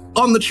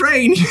 on the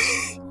train,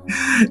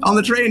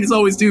 it's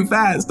always too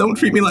fast. Don't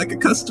treat me like a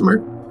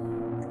customer.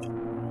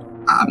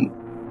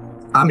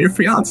 I'm your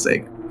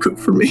fiance. Cook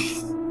for me.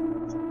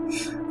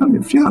 I'm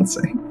your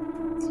fiance.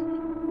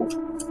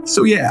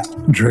 So yeah.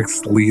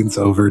 Drix leans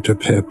over to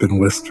Pip and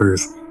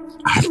whispers,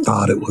 I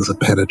thought it was a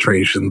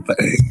penetration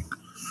thing.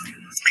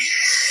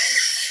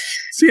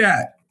 So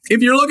yeah,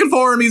 if you're looking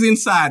for him, he's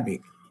inside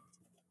me.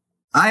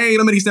 I ate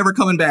him and he's never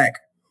coming back.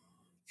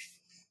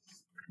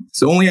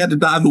 So only had to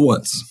die the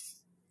once.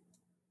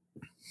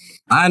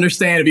 I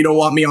understand if you don't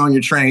want me on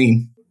your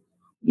train.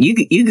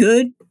 You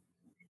good?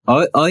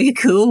 Are you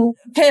cool?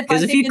 Pip, I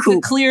think it's a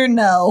clear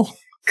no.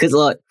 Because,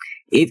 like,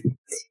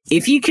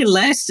 if you can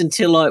last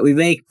until, like, we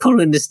make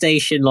pulling the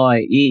station,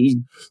 like,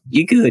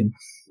 you're good.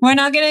 We're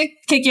not going to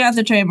kick you off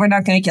the train. We're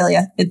not going to kill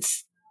you. It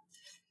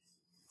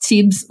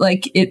seems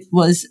like it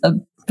was a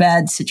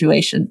bad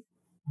situation.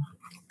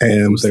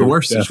 And there the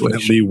worst definitely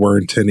situation.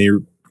 weren't any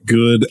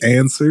good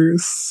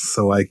answers,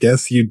 so I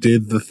guess you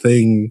did the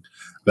thing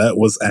that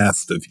was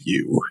asked of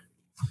you.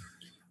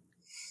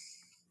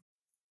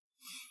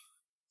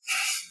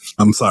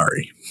 I'm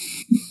sorry.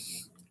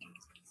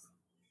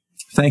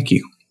 Thank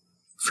you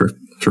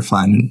for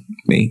finding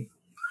me.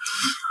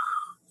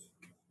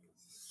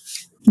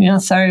 Yeah,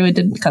 sorry we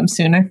didn't come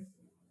sooner.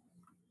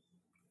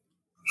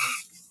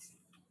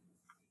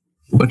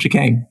 But you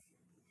came.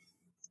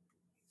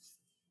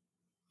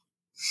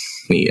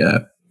 He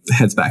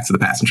heads back to the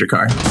passenger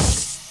car.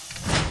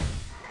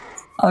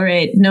 All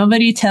right,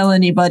 nobody tell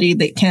anybody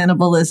that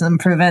cannibalism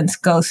prevents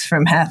ghosts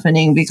from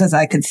happening, because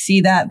I could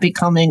see that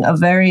becoming a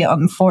very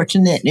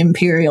unfortunate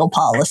imperial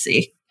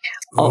policy.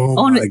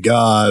 Oh my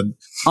god.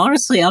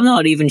 Honestly, I'm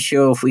not even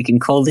sure if we can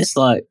call this,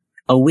 like,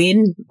 a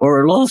win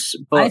or a loss,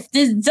 but...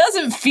 It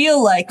doesn't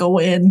feel like a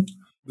win.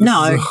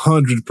 No. This is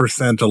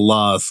 100% a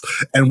loss,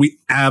 and we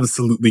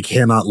absolutely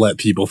cannot let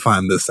people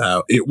find this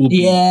out. It will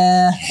be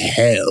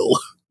hell.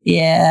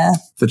 Yeah.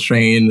 The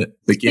train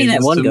begins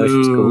that one to ghost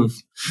was move.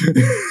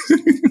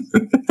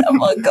 That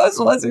one ghost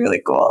was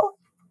really cool.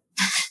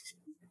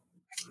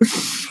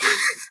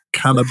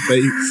 Kind of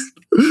base.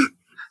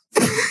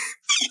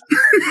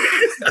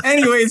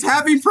 Anyways,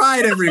 happy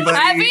Pride, everybody.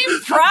 Happy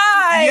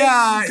Pride!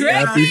 Yeah,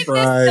 Greg, happy is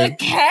Pride. this the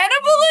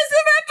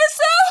cannibalism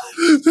episode?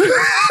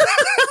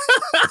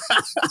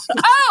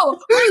 Oh,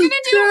 we're going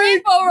to do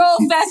Rainbow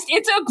Roll Fest.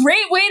 It's a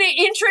great way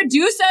to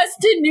introduce us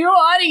to new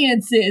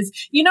audiences.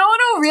 You know what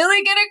will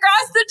really get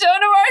across the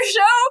tone of our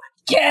show?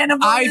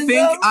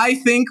 Cannibalism. I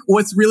think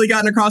what's really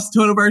gotten across the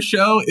tone of our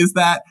show is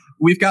that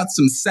we've got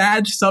some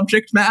sad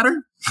subject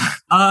matter,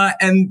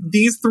 and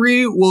these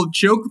three will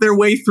joke their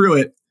way through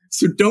it.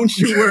 So don't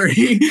you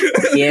worry.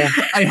 Yeah.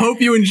 I hope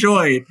you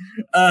enjoyed.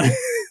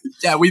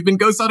 Yeah, we've been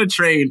Ghosts on a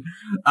Train.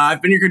 I've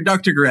been your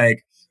conductor,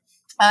 Greg.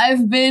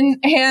 I've been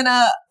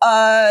Hannah.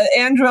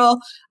 Andrew.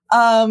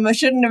 I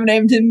shouldn't have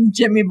named him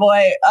Jimmy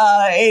Boy.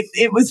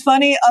 It was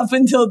funny up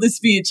until the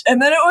speech, and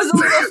then it was a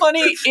little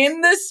funny in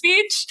the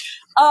speech.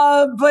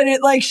 But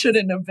it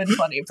shouldn't have been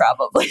funny,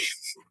 probably.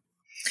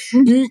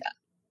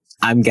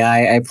 I'm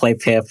Guy. I play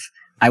Pip.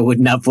 I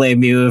would not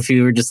blame you if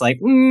you were just like,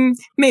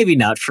 maybe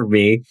not for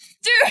me.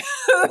 Dude,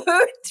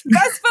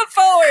 best foot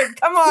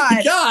forward. Come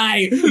on.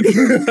 Guy!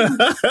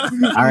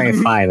 All right,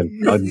 fine.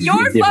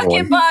 Your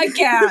fucking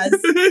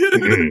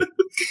podcast.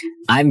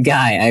 I'm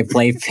Guy. I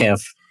play Pip.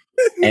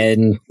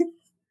 And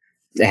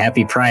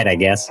happy Pride, I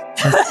guess.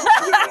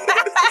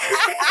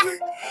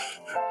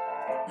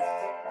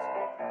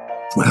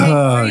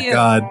 Oh, you?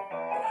 God.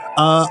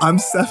 I'm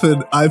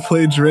Stefan. I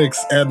play Drix,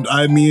 and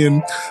I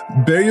mean,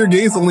 Bear Your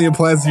Gaze only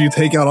applies if you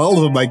take out all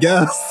of them, I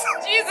guess.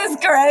 Jesus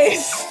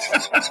Christ.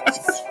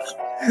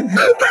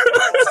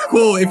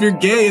 Cool, if you're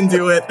gay and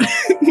do it.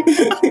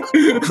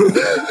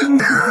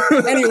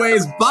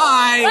 Anyways,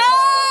 bye!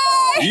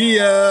 Bye!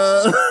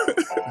 Yeah.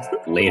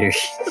 Later.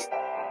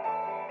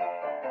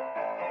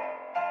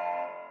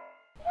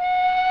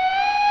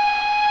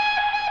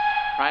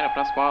 Pride of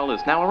Duskwall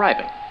is now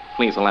arriving.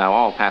 Please allow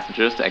all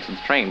passengers to exit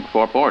the train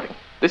before boarding.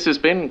 This has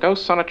been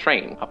Ghosts on a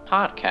Train, a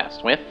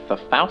podcast with the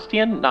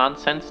Faustian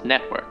Nonsense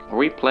Network, where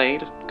we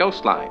played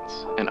Ghost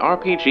Lines, an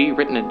RPG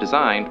written and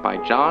designed by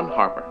John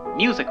Harper.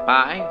 Music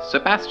by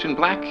Sebastian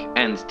Black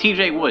and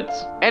TJ Woods.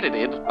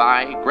 Edited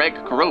by Greg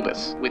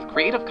Karobis, with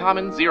Creative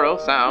Commons Zero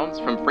sounds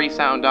from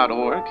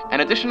freesound.org,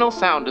 and additional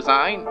sound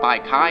design by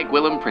Kai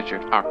Gwillem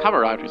Pritchard. Our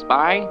cover art is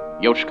by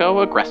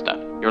Yoshiko Agresta.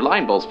 Your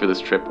line bowls for this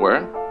trip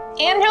were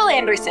Andrew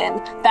Anderson,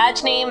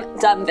 badge name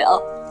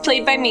Dunville,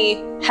 played by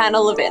me,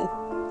 Hannah Levin.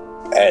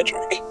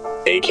 Adric,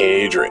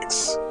 aka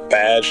Drix,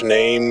 badge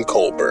name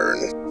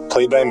Colburn,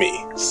 played by me,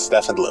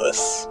 Stefan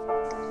Lewis.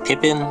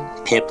 Pippin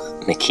Pip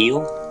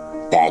McKeel,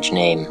 badge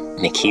name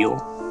McKeel,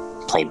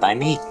 played by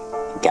me,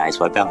 Guy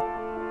Swedbell.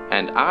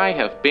 and I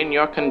have been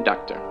your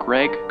conductor,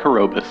 Greg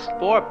Karobis.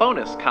 For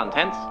bonus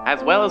content,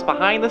 as well as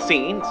behind the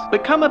scenes,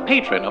 become a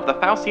patron of the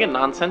Faustian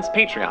Nonsense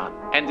Patreon.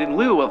 And in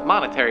lieu of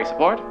monetary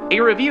support, a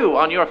review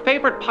on your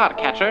favorite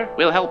podcatcher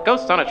will help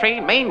Ghosts on a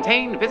Train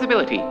maintain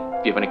visibility.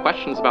 If you have any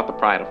questions about the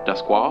Pride of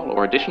Duskwall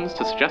or additions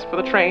to suggest for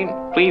the train,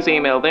 please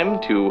email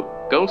them to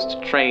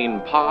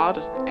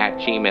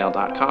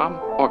ghosttrainpod@gmail.com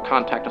or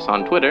contact us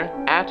on Twitter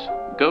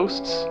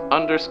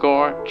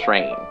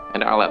 @ghosts_train.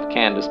 And I'll have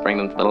Candace bring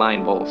them to the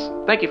line bowls.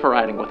 Thank you for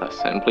riding with us,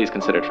 and please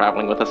consider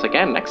traveling with us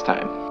again next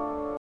time.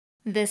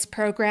 This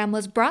program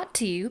was brought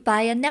to you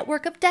by a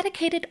network of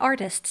dedicated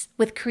artists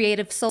with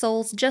creative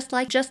souls just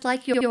like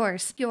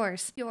yours.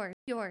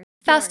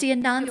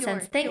 Faustian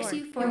Nonsense thanks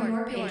you for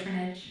your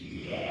patronage.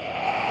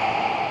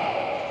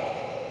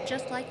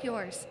 Just like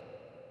yours.